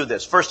do we do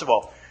this? First of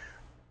all,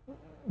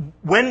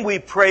 when we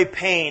pray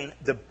pain,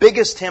 the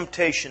biggest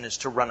temptation is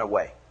to run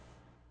away,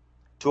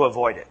 to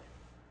avoid it,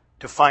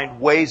 to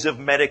find ways of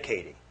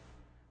medicating,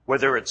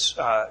 whether it's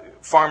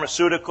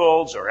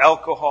pharmaceuticals or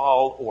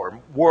alcohol or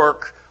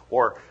work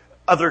or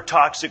other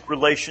toxic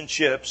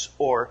relationships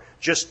or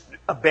just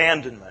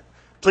abandonment.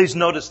 Please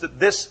notice that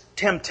this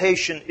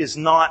temptation is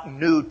not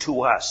new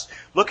to us.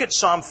 Look at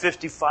Psalm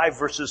 55,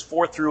 verses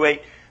 4 through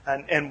 8,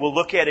 and we'll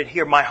look at it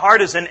here. My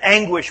heart is in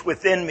anguish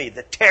within me.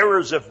 The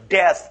terrors of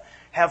death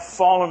have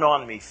fallen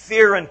on me.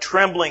 Fear and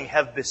trembling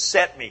have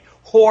beset me.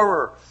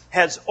 Horror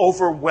has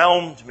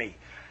overwhelmed me.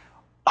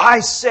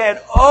 I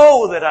said,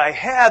 oh, that I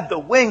had the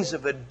wings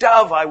of a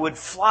dove, I would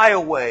fly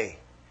away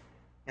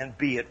and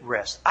be at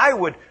rest. I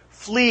would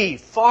flee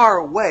far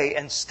away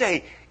and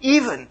stay,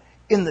 even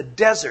in the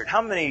desert.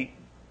 How many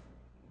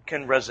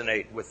can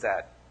resonate with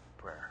that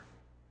prayer?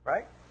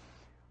 Right?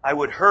 I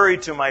would hurry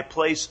to my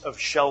place of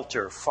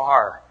shelter,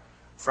 far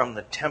from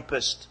the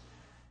tempest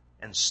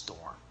and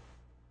storm.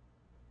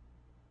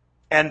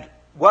 And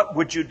what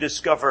would you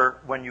discover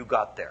when you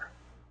got there?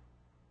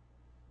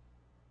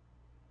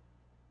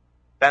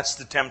 That's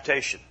the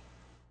temptation.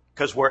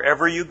 Because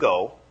wherever you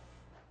go,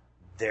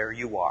 there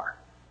you are.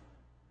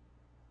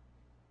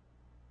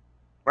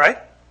 Right?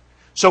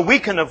 So we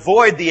can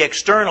avoid the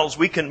externals,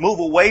 we can move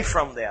away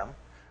from them,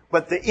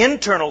 but the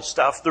internal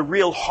stuff, the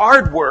real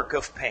hard work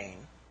of pain,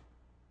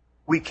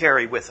 we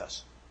carry with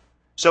us.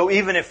 So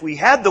even if we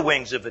had the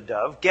wings of a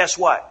dove, guess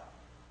what?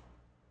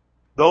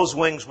 Those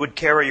wings would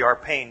carry our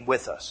pain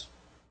with us.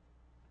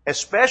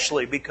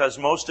 Especially because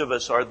most of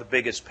us are the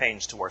biggest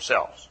pains to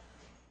ourselves.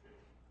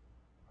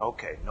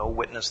 Okay, no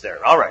witness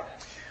there. All right.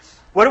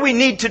 What do we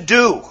need to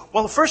do?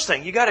 Well, the first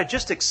thing, you got to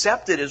just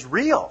accept it as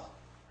real.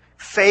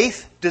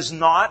 Faith does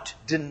not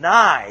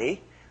deny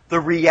the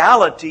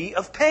reality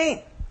of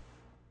pain.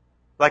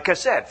 Like I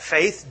said,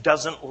 faith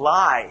doesn't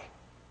lie.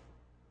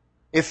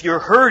 If you're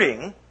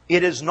hurting,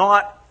 it is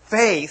not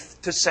faith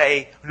to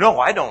say, no,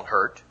 I don't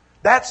hurt.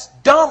 That's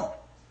dumb.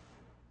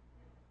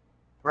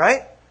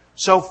 Right?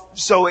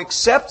 So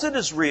accept it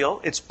as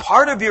real. It's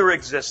part of your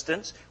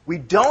existence. We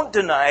don't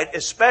deny it,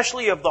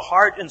 especially of the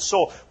heart and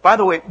soul. By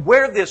the way,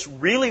 where this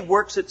really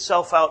works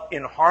itself out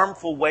in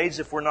harmful ways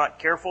if we're not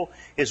careful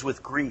is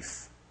with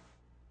grief.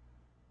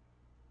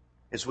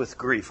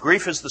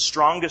 Grief is the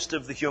strongest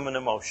of the human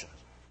emotions.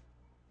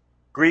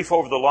 Grief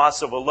over the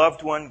loss of a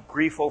loved one,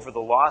 grief over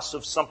the loss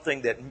of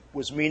something that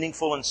was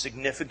meaningful and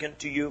significant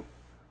to you,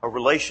 a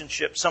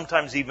relationship.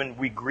 Sometimes even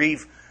we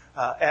grieve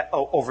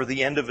over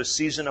the end of a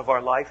season of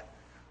our life.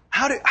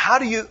 How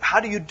do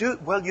you do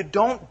it? Well, you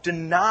don't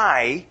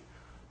deny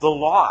the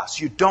loss.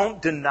 You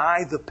don't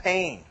deny the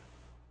pain.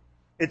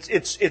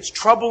 It's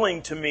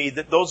troubling to me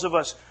that those of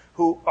us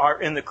who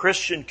are in the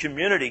Christian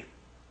community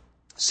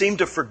seem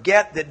to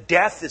forget that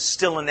death is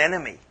still an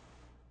enemy.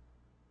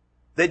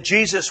 That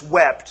Jesus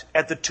wept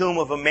at the tomb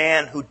of a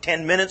man who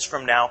 10 minutes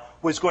from now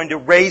was going to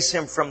raise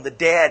him from the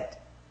dead.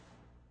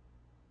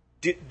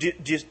 Do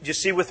you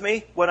see with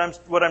me what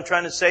I'm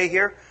trying to say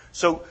here?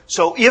 So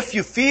if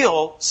you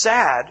feel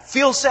sad,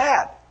 feel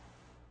sad.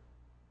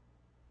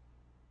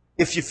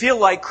 If you feel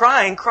like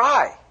crying,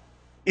 cry.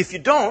 If you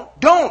don't.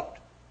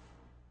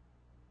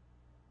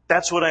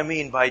 That's what I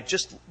mean by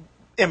just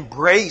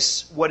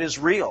embrace what is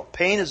real.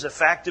 Pain is a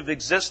fact of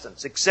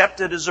existence. Accept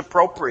it as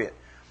appropriate.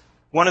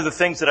 One of the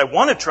things that I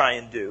want to try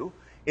and do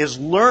is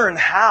learn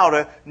how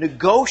to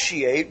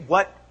negotiate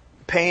what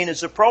pain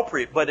is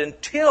appropriate. But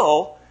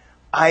until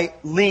I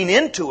lean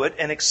into it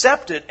and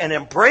accept it and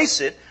embrace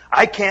it,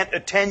 I can't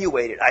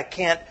attenuate it. I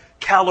can't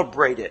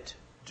calibrate it.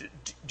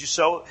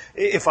 So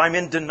if I'm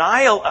in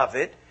denial of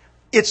it,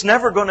 it's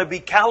never going to be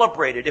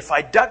calibrated. If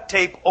I duct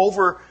tape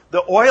over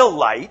the oil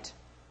light,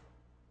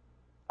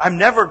 I'm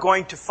never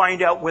going to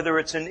find out whether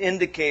it's an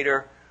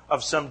indicator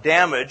of some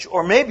damage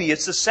or maybe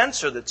it's a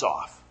sensor that's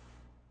off.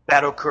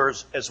 That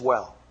occurs as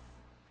well.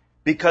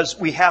 Because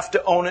we have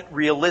to own it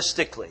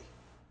realistically.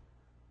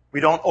 We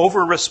don't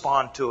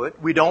over-respond to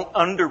it. We don't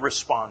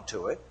under-respond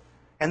to it.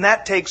 And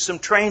that takes some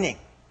training.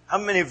 How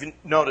many of you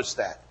noticed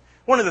that?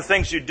 One of the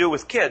things you do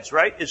with kids,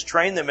 right, is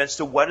train them as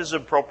to what is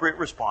an appropriate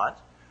response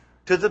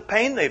to the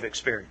pain they've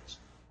experienced.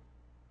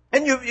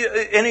 And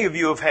any of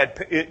you have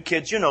had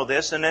kids, you know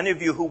this, and any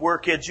of you who were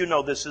kids, you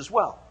know this as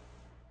well.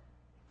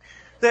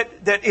 That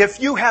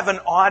if you have an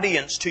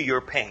audience to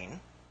your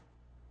pain,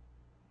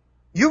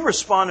 you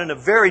respond in a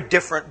very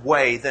different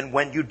way than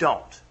when you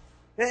don't.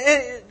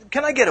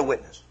 Can I get a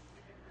witness?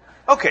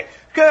 Okay.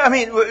 I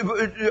mean,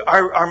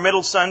 our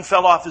middle son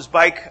fell off his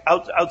bike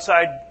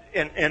outside,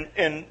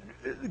 and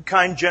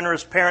kind,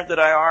 generous parent that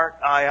I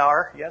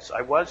are. Yes,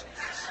 I was.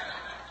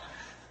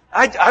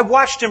 I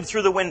watched him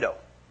through the window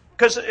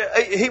because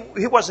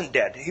he wasn't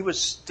dead. He was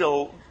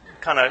still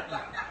kind of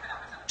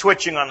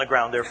twitching on the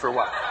ground there for a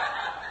while.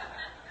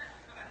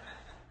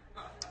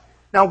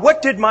 Now,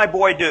 what did my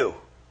boy do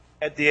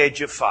at the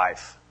age of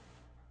 5,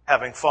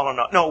 having fallen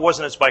off? No, it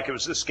wasn't his bike, it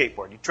was his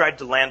skateboard. He tried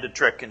to land a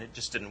trick and it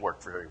just didn't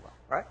work very well,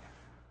 right?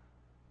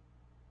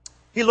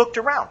 He looked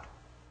around.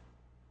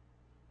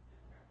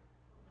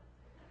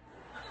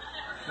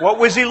 What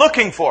was he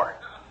looking for?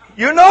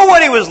 You know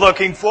what he was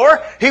looking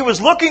for. He was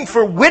looking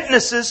for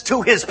witnesses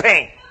to his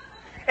pain.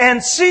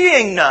 And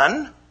seeing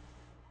none,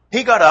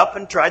 he got up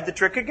and tried the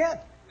trick again.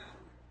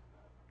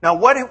 Now,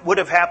 what would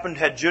have happened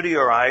had Judy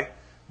or I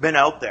been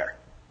out there?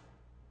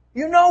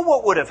 You know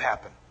what would have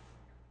happened.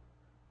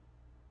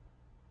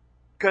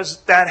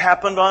 Because that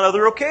happened on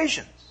other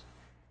occasions.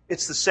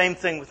 It's the same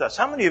thing with us.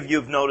 How many of you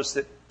have noticed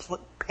that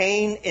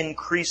pain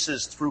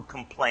increases through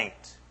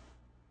complaint?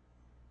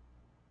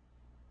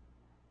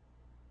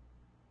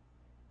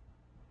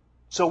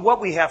 So what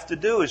we have to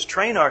do is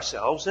train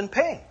ourselves in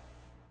pain.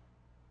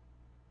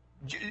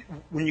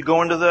 When you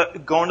go into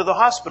the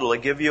hospital, they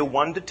give you a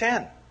 1 to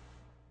 10.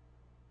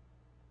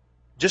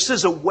 Just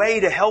as a way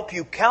to help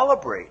you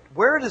calibrate.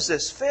 Where does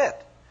this fit?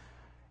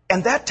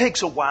 And that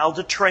takes a while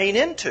to train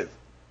into.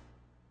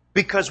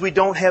 Because we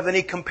don't have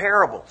any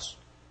comparables.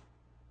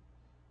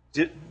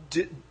 Do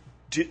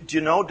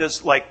you know,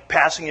 does like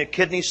passing a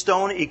kidney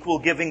stone equal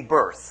giving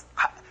birth?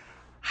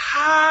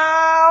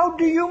 How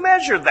do you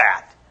measure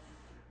that?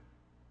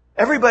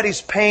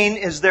 Everybody's pain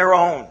is their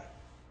own.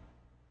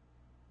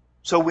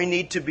 So we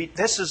need to be,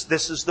 this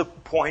is the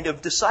point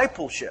of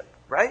discipleship,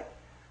 right?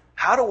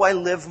 How do I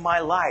live my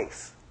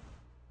life?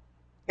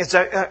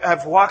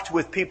 I've walked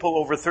with people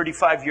over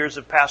 35 years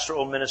of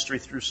pastoral ministry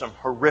through some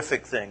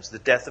horrific things. The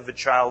death of a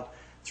child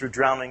through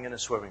drowning in a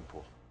swimming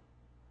pool.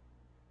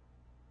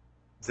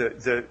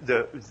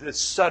 The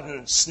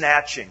sudden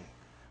snatching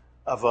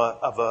of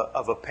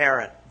a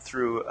parent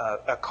through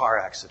a car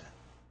accident.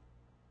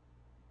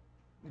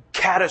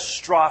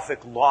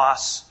 Catastrophic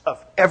loss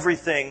of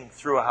everything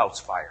through a house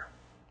fire.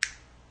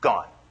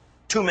 Gone.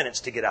 2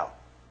 minutes to get out.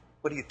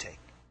 What do you take?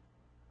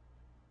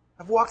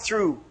 I've walked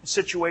through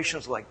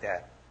situations like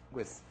that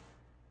with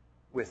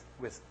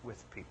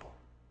people.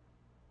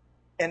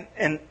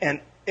 And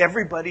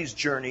everybody's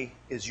journey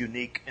is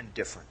unique and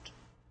different.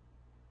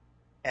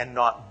 And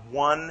not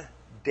one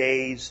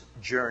day's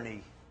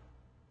journey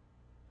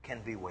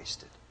can be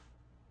wasted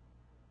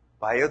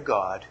by a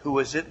God who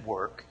is at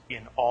work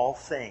in all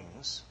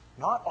things,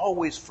 not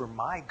always for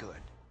my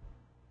good,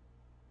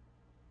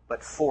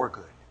 but for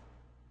good.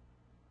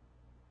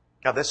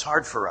 Now, that's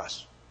hard for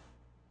us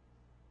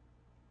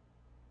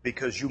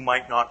because you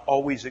might not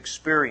always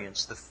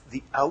experience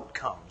the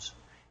outcomes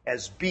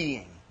as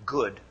being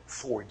good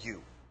for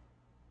you.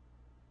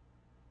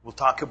 We'll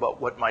talk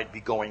about what might be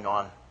going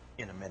on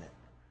in a minute.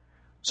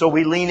 So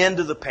we lean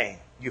into the pain.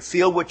 You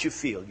feel what you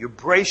feel. You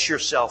brace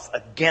yourself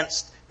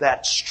against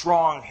that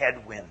strong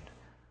headwind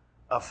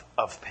of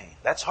pain.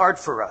 That's hard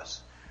for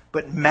us.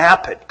 But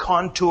map it,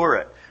 contour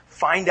it,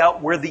 find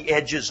out where the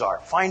edges are,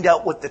 find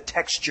out what the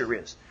texture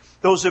is.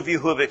 Those of you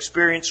who have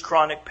experienced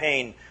chronic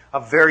pain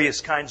of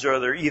various kinds or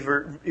other,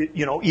 either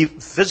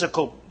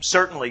physical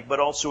certainly, but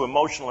also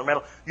emotional or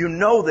mental, you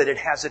know that it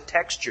has a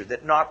texture,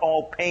 that not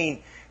all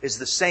pain is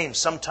the same.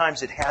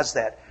 Sometimes it has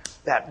that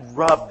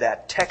rub,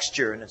 that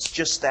texture, and it's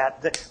just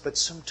that, but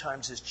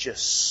sometimes it's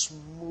just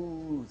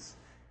smooth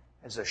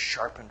as a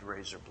sharpened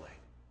razor blade.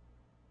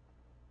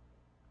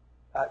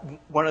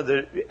 One of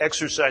the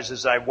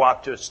exercises I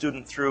walked a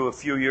student through a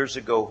few years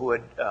ago who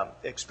had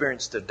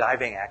experienced a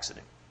diving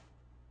accident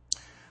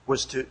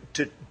was to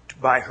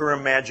by her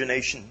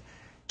imagination,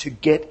 to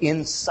get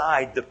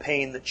inside the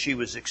pain that she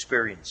was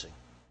experiencing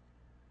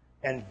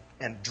and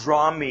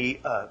draw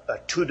me a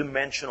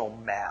two-dimensional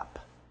map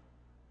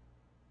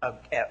of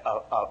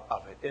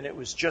it. And it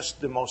was just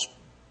the most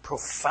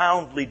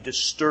profoundly,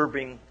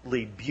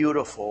 disturbingly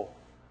beautiful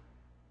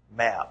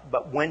map.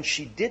 But when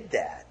she did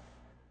that,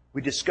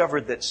 we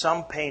discovered that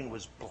some pain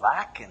was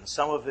black and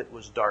some of it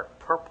was dark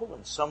purple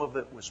and some of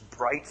it was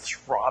bright,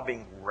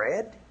 throbbing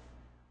red.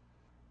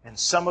 And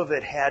some of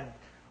it had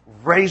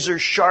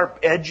razor-sharp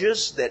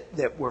edges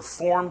that were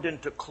formed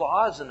into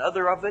claws, and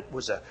other of it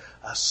was a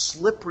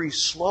slippery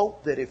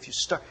slope that if you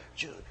start...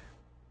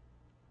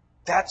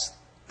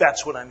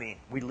 That's what I mean.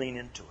 We lean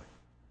into it.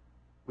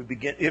 We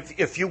begin.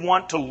 If you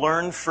want to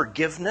learn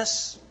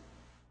forgiveness,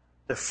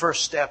 the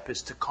first step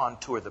is to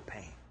contour the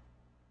pain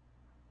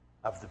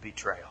of the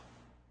betrayal.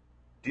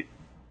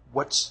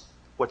 What's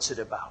it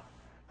about?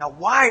 Now,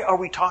 why are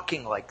we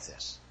talking like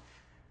this?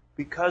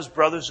 Because,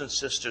 brothers and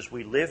sisters,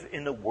 we live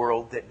in a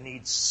world that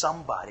needs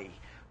somebody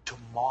to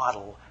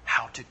model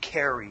how to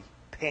carry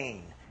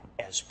pain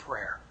as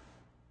prayer.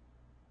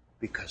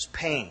 Because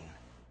pain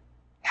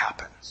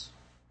happens.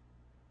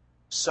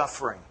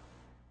 Suffering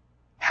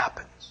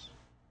happens.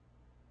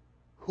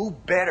 Who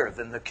better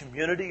than the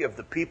community of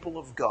the people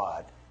of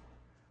God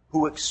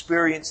who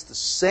experience the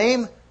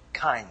same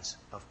kinds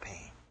of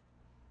pain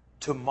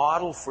to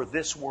model for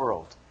this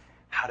world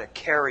how to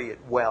carry it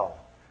well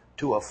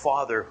to a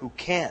Father who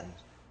can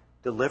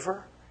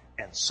deliver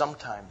and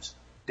sometimes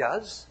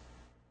does,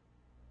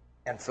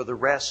 and for the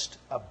rest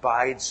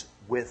abides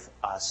with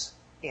us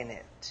in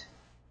it.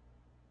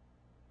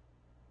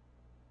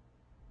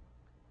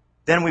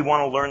 Then we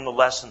want to learn the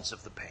lessons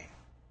of the pain.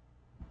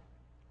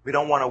 We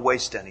don't want to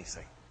waste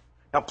anything.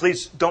 Now,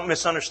 please don't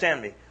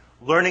misunderstand me.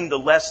 Learning the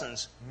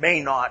lessons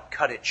may not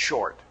cut it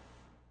short.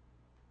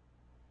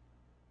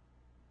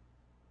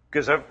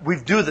 Because we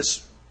do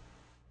this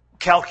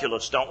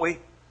calculus, don't we?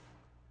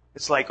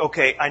 It's like,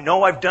 okay, I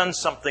know I've done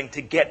something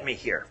to get me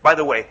here. By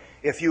the way,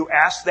 if you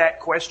ask that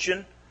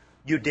question,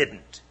 you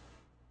didn't.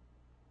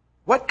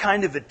 What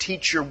kind of a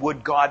teacher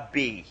would God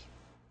be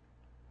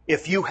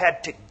if you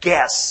had to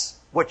guess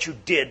what you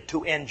did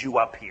to end you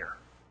up here?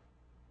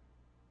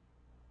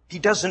 He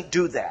doesn't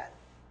do that.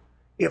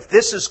 If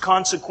this is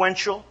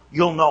consequential,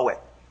 you'll know it.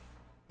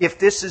 If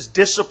this is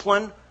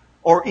discipline,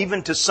 or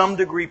even to some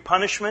degree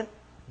punishment,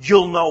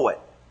 you'll know it.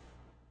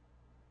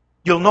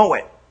 You'll know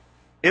it.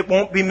 It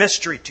won't be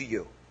mystery to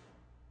you.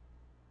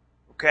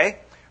 Okay?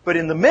 But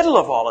in the middle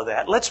of all of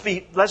that, let's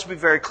be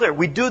very clear.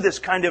 We do this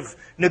kind of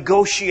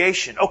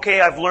negotiation.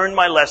 Okay, I've learned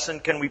my lesson.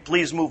 Can we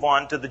please move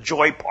on to the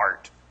joy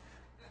part?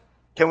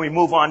 Can we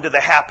move on to the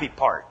happy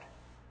part?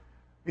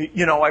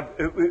 You know,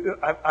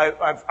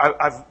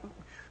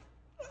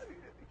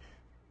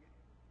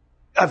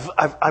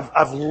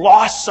 I've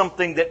lost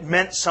something that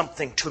meant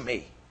something to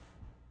me.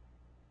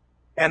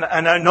 And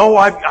I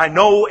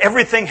know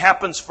everything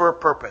happens for a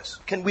purpose.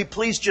 Can we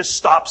please just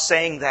stop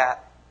saying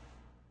that?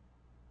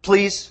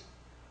 Please?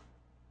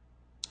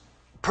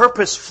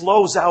 Purpose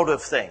flows out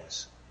of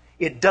things.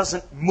 It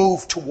doesn't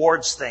move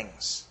towards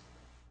things.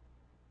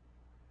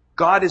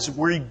 God is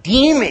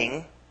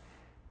redeeming,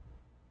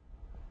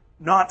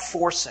 not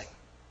forcing.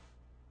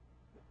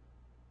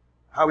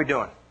 How are we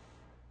doing?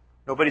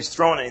 Nobody's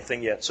thrown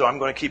anything yet, so I'm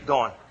going to keep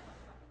going.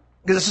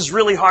 Because this is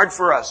really hard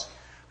for us.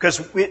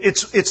 Because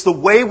it's the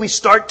way we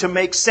start to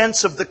make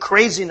sense of the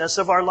craziness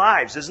of our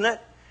lives, isn't it?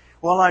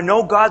 Well, I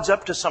know God's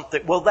up to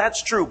something. Well,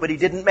 that's true, but He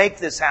didn't make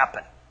this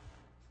happen. I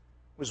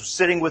was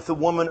sitting with a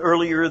woman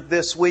earlier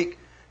this week,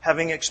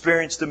 having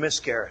experienced a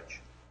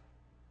miscarriage.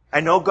 I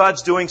know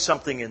God's doing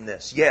something in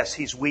this. Yes,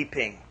 He's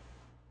weeping.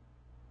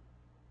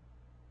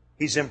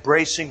 He's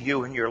embracing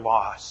you in your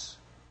loss.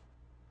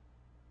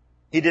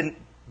 He didn't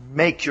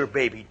make your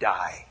baby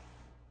die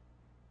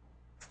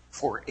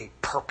for a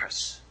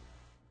purpose.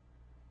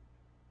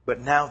 But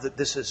now that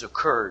this has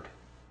occurred,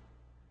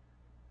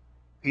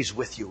 He's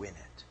with you in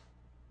it.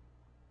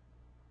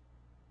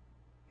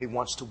 He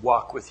wants to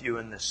walk with you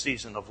in this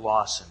season of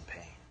loss and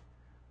pain.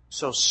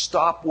 So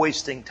stop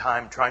wasting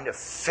time trying to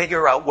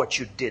figure out what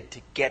you did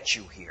to get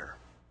you here.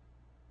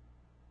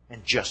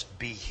 And just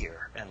be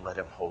here and let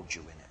Him hold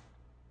you in it.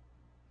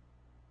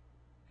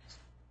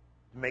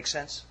 Make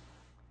sense?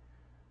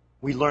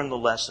 We learn the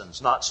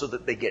lessons, not so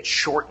that they get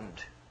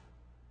shortened,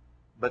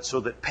 but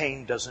so that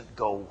pain doesn't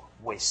go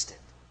wasted.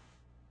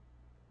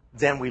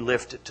 Then we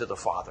lift it to the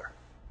Father.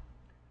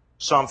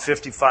 Psalm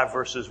 55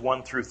 verses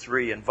 1 through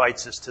 3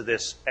 invites us to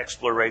this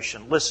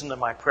exploration. Listen to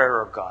my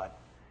prayer, O God.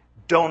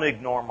 Don't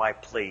ignore my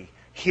plea.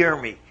 Hear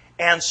me.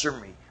 Answer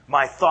me.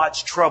 My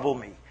thoughts trouble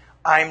me.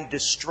 I'm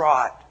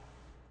distraught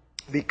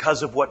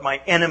because of what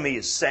my enemy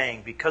is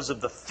saying, because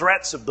of the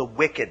threats of the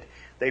wicked.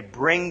 They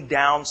bring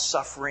down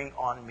suffering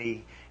on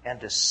me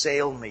and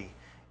assail me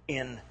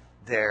in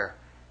their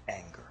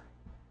anger.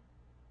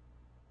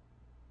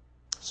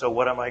 So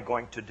what am I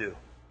going to do?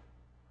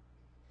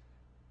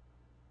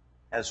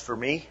 As for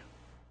me,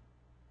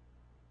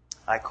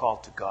 I call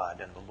to God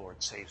and the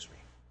Lord saves me.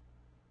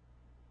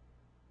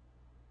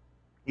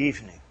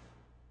 Evening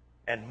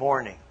and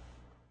morning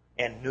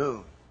and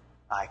noon,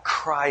 I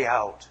cry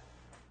out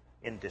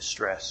in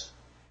distress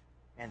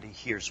and He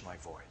hears my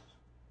voice.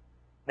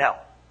 Now,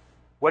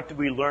 what do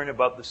we learn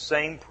about the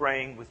same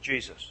praying with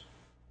Jesus?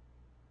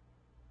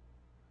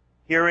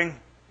 Hearing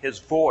His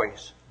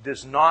voice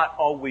does not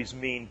always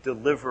mean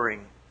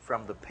delivering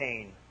from the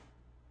pain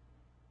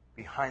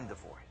behind the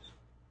voice.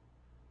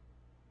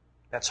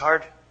 That's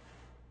hard.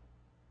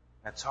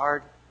 That's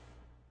hard.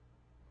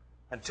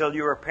 Until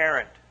you're a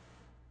parent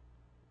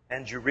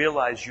and you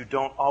realize you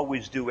don't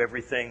always do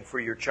everything for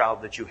your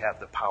child that you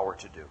have the power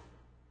to do.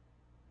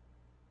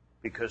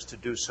 Because to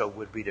do so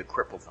would be to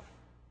cripple them.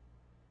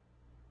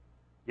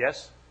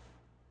 Yes?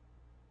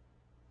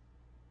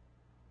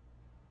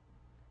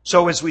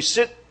 So as we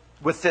sit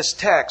with this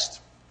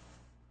text,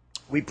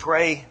 we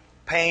pray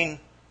pain,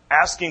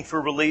 asking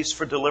for release,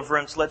 for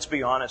deliverance. Let's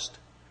be honest.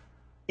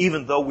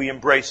 Even though we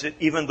embrace it,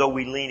 even though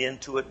we lean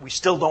into it, we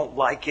still don't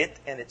like it,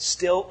 and it's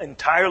still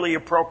entirely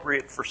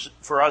appropriate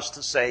for us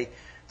to say,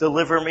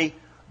 deliver me,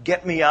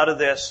 get me out of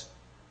this.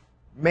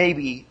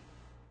 Maybe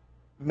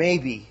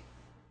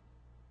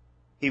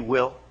He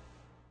will.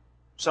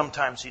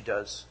 Sometimes He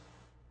does.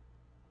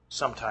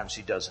 Sometimes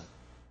He doesn't.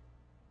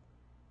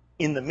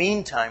 In the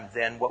meantime,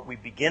 then, what we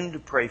begin to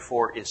pray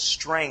for is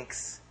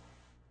strength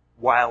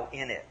while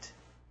in it.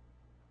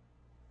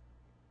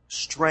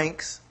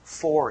 Strength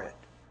for it.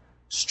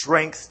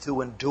 Strength to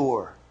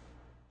endure.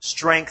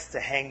 Strength to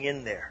hang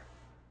in there.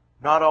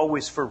 Not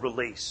always for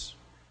release,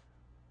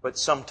 but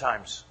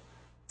sometimes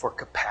for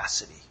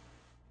capacity.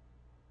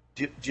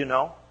 Do you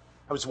know?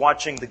 I was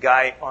watching the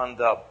guy on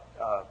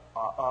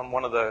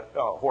one of the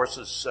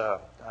horses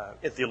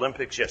at the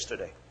Olympics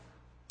yesterday.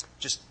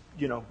 Just,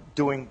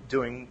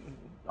 doing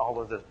all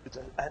of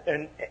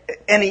and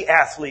any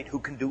athlete who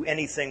can do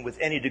anything with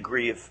any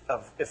degree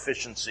of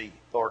efficiency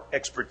or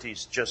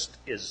expertise just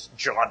is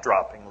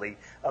jaw-droppingly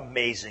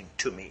amazing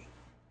to me.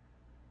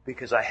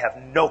 because I have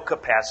no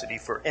capacity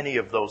for any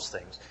of those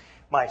things.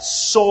 My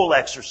sole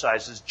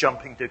exercise is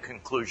jumping to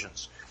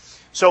conclusions.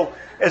 So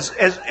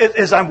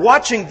as I'm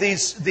watching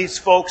these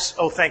folks,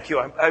 oh, thank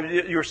you.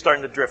 You're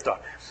starting to drift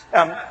off.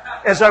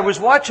 As I was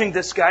watching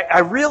this guy, I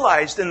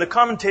realized, and the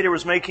commentator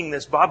was making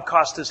this, Bob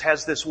Costas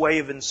has this way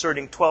of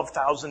inserting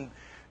 12,000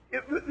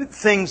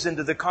 things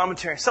into the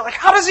commentary. So like,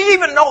 how does he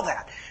even know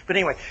that? But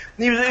anyway,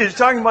 he was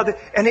talking about it,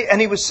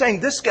 and he was saying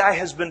this guy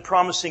has been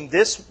practicing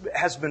this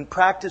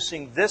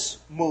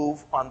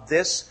move on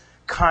this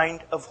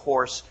kind of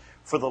horse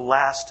for the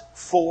last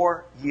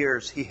 4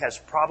 years. He has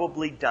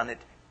probably done it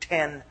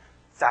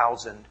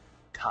 10,000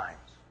 times.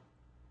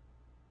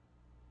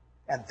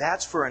 And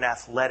that's for an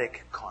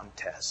athletic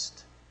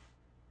contest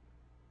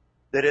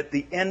that at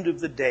the end of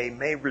the day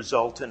may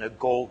result in a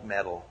gold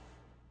medal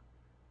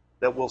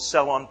that will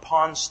sell on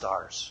Pawn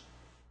Stars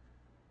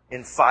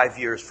in 5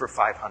 years for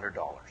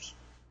 $500.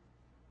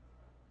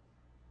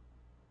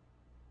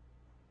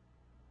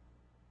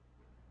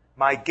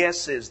 My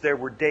guess is there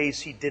were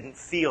days he didn't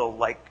feel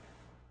like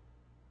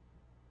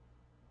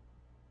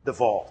the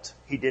vault.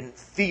 He didn't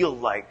feel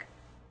like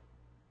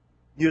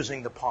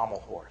using the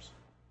pommel horse.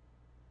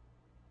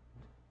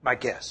 My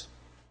guess.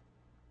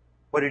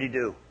 What did he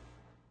do?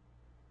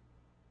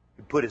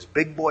 He put his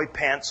big boy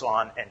pants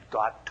on and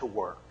got to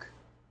work.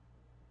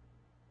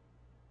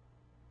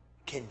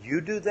 Can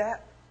you do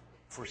that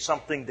for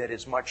something that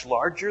is much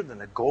larger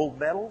than a gold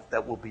medal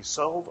that will be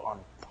sold on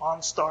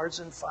Pawn Stars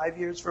in 5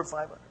 years for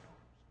 $500?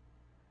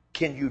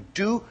 Can you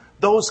do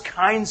those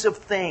kinds of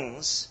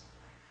things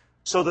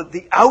so that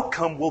the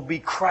outcome will be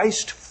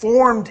Christ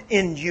formed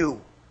in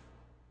you?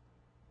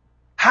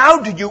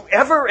 How do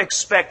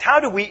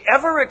we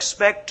ever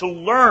expect to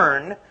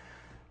learn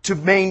to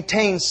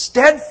maintain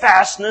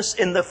steadfastness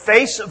in the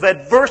face of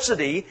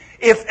adversity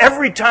if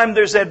every time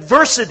there's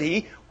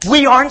adversity,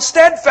 we aren't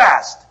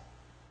steadfast?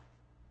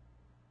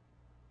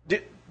 Do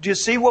you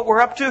see what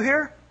we're up to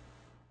here?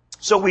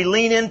 So we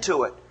lean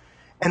into it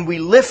and we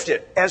lift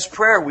it as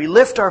prayer. We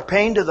lift our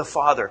pain to the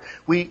Father.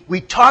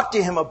 We talk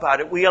to Him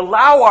about it. We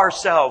allow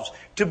ourselves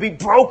to be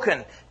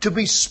broken, to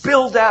be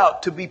spilled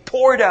out, to be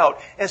poured out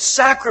as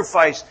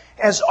sacrifice,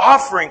 as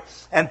offering.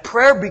 And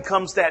prayer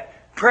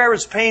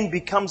as pain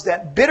becomes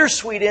that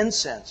bittersweet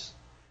incense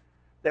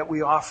that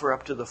we offer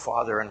up to the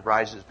Father and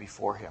rises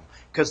before Him.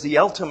 Because the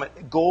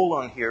ultimate goal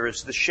on here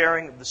is the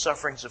sharing of the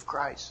sufferings of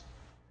Christ.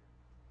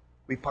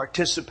 We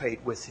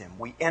participate with Him.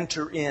 We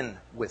enter in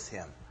with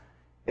Him.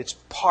 It's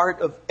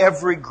part of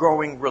every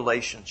growing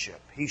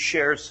relationship. He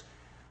shares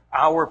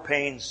our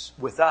pains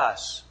with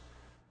us.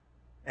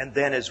 And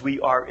then as we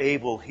are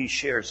able, He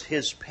shares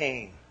His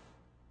pain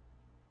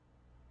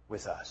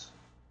with us.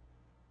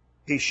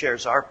 He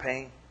shares our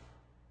pain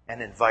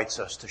and invites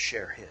us to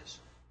share His.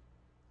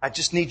 I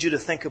just need you to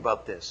think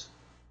about this.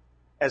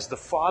 As the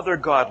Father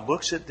God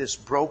looks at this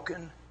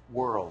broken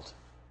world,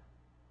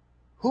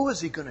 who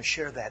is He going to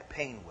share that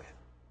pain with?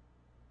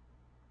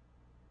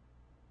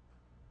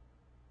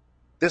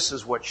 This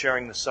is what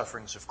sharing the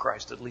sufferings of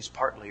Christ, at least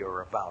partly,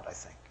 are about, I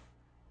think.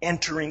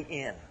 Entering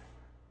in.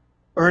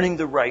 Earning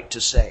the right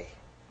to say,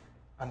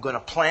 I'm going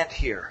to plant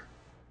here.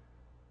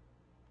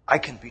 I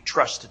can be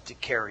trusted to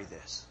carry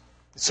this.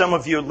 Some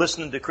of you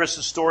listening to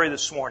Chris's story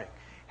this morning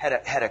had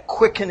a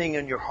quickening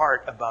in your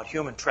heart about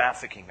human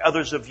trafficking.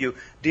 Others of you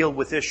deal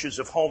with issues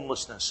of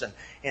homelessness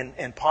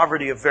and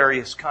poverty of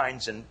various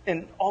kinds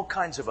and all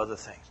kinds of other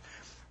things.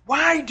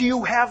 Why do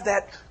you have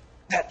that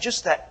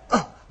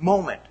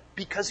moment?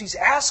 Because He's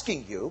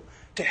asking you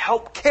to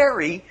help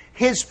carry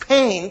His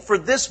pain for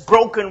this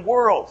broken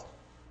world.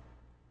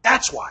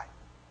 That's why.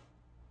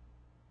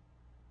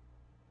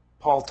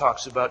 Paul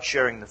talks about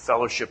sharing the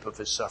fellowship of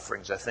his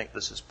sufferings. I think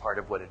this is part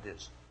of what it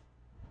is.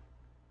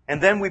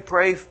 And then we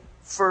pray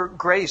for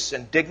grace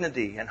and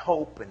dignity and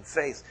hope and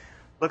faith.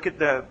 Look at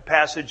the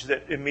passage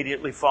that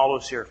immediately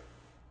follows here,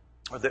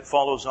 or that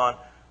follows on.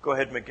 Go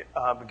ahead,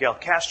 Miguel.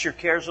 Cast your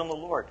cares on the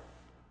Lord,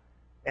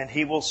 and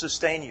He will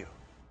sustain you.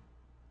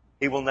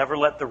 He will never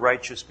let the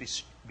righteous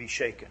be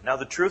shaken. Now,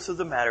 the truth of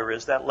the matter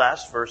is that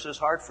last verse is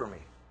hard for me.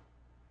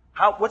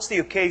 What's the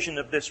occasion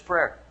of this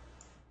prayer?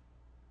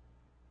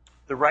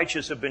 The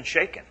righteous have been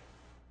shaken.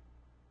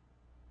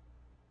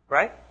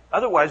 Right?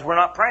 Otherwise, we're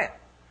not praying.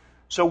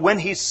 So when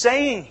he's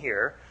saying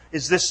here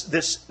is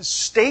this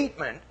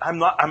statement,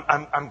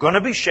 I'm going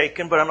to be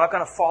shaken, but I'm not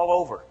going to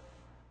fall over.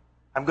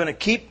 I'm going to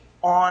keep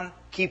on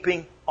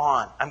keeping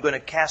on. I'm going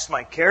to cast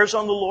my cares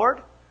on the Lord,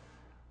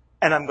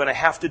 and I'm going to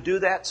have to do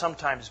that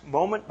sometimes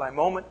moment by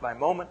moment by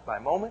moment by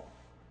moment.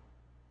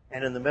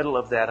 And in the middle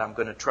of that, I'm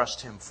going to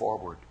trust Him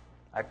forward.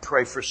 I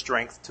pray for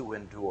strength to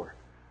endure.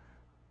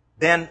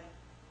 Then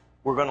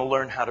we're going to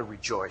learn how to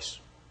rejoice.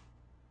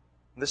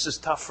 This is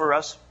tough for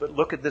us, but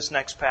look at this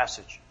next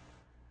passage.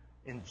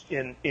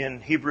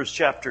 In Hebrews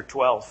chapter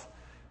 12,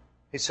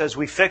 it says,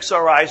 we fix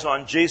our eyes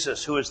on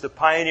Jesus, who is the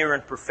pioneer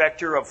and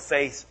perfecter of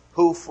faith,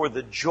 who for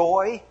the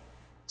joy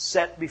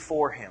set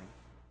before Him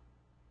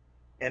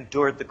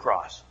endured the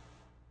cross,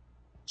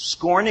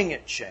 scorning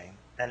its shame,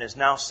 and is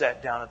now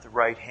sat down at the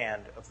right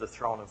hand of the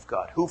throne of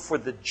God, who for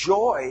the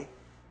joy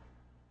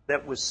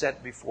that was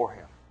set before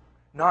him.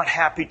 Not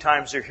happy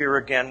times are here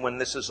again when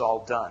this is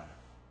all done.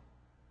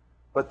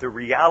 But the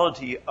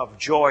reality of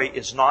joy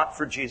is not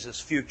for Jesus'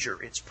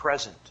 future, it's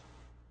present.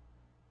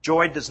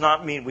 Joy does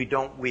not mean we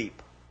don't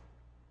weep.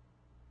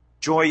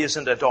 Joy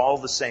isn't at all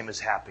the same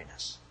as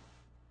happiness.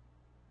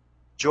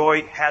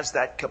 Joy has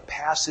that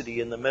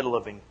capacity in the middle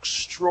of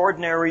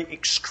extraordinary,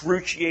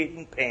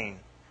 excruciating pain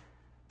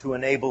to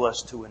enable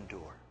us to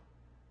endure.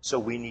 So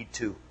we need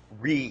to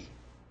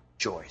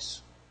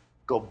rejoice.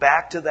 Go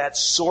back to that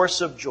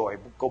source of joy.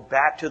 Go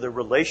back to the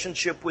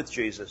relationship with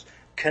Jesus.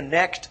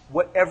 Connect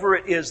whatever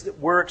it is that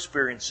we're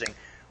experiencing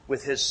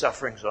with his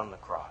sufferings on the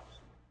cross.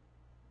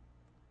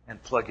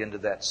 And plug into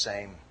that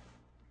same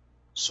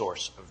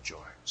source of joy.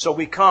 So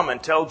we come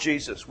and tell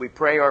Jesus, we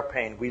pray our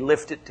pain, we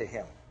lift it to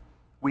him.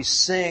 We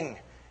sing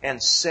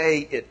and say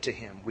it to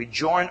him. We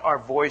join our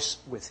voice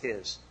with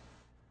his.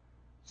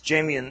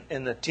 Jamie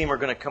and the team are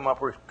going to come up.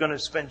 We're going to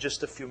spend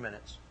just a few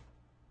minutes.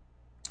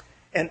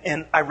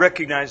 And I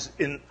recognize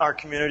in our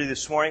community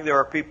this morning there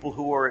are people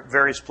who are at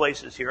various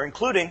places here,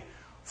 including,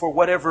 for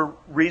whatever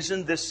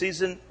reason, this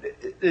season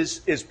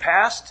is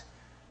past.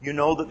 You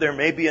know that there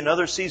may be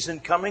another season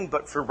coming,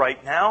 but for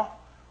right now,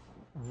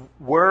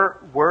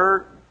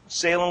 we're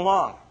sailing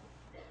along.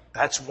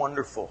 That's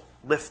wonderful.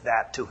 Lift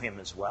that to him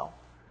as well.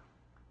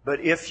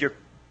 But if you're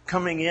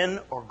coming in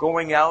or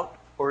going out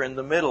or in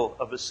the middle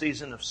of a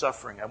season of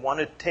suffering, I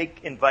want to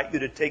invite you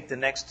to take the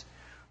next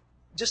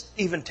just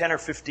even 10 or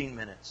 15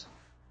 minutes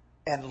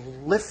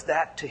and lift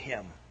that to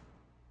him.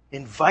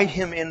 Invite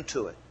him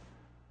into it.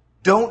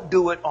 Don't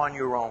do it on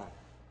your own.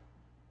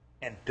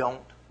 And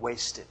don't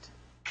waste it.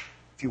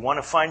 If you want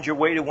to find your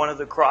way to one of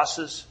the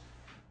crosses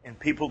and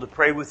people to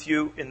pray with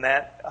you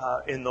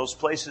in those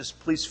places,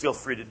 please feel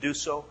free to do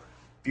so.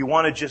 If you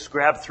want to just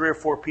grab 3 or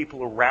 4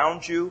 people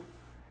around you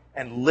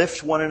and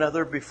lift one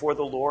another before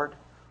the Lord,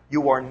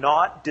 you are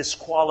not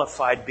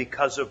disqualified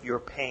because of your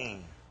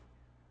pain.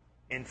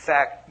 In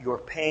fact, your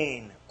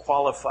pain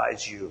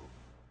qualifies you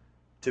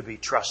to be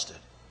trusted.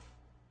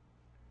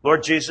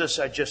 Lord Jesus,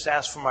 I just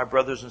ask for my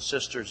brothers and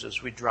sisters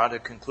as we draw to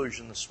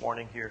conclusion this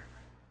morning here.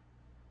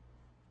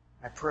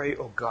 I pray,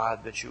 oh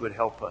God, that you would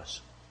help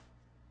us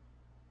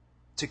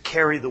to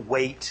carry the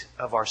weight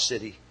of our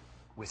city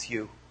with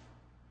you,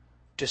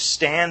 to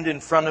stand in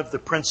front of the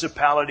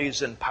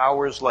principalities and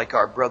powers like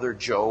our brother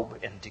Job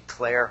and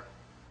declare,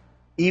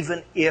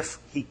 even if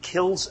he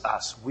kills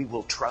us, we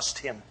will trust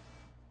him.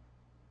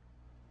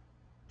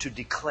 To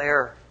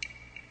declare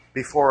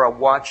before a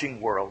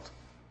watching world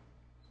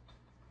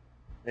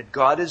that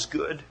God is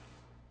good,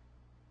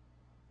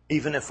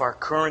 even if our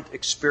current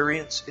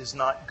experience is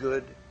not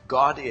good,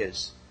 God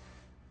is,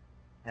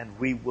 and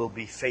we will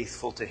be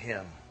faithful to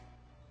him,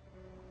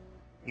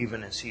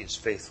 even as he is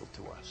faithful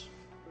to us.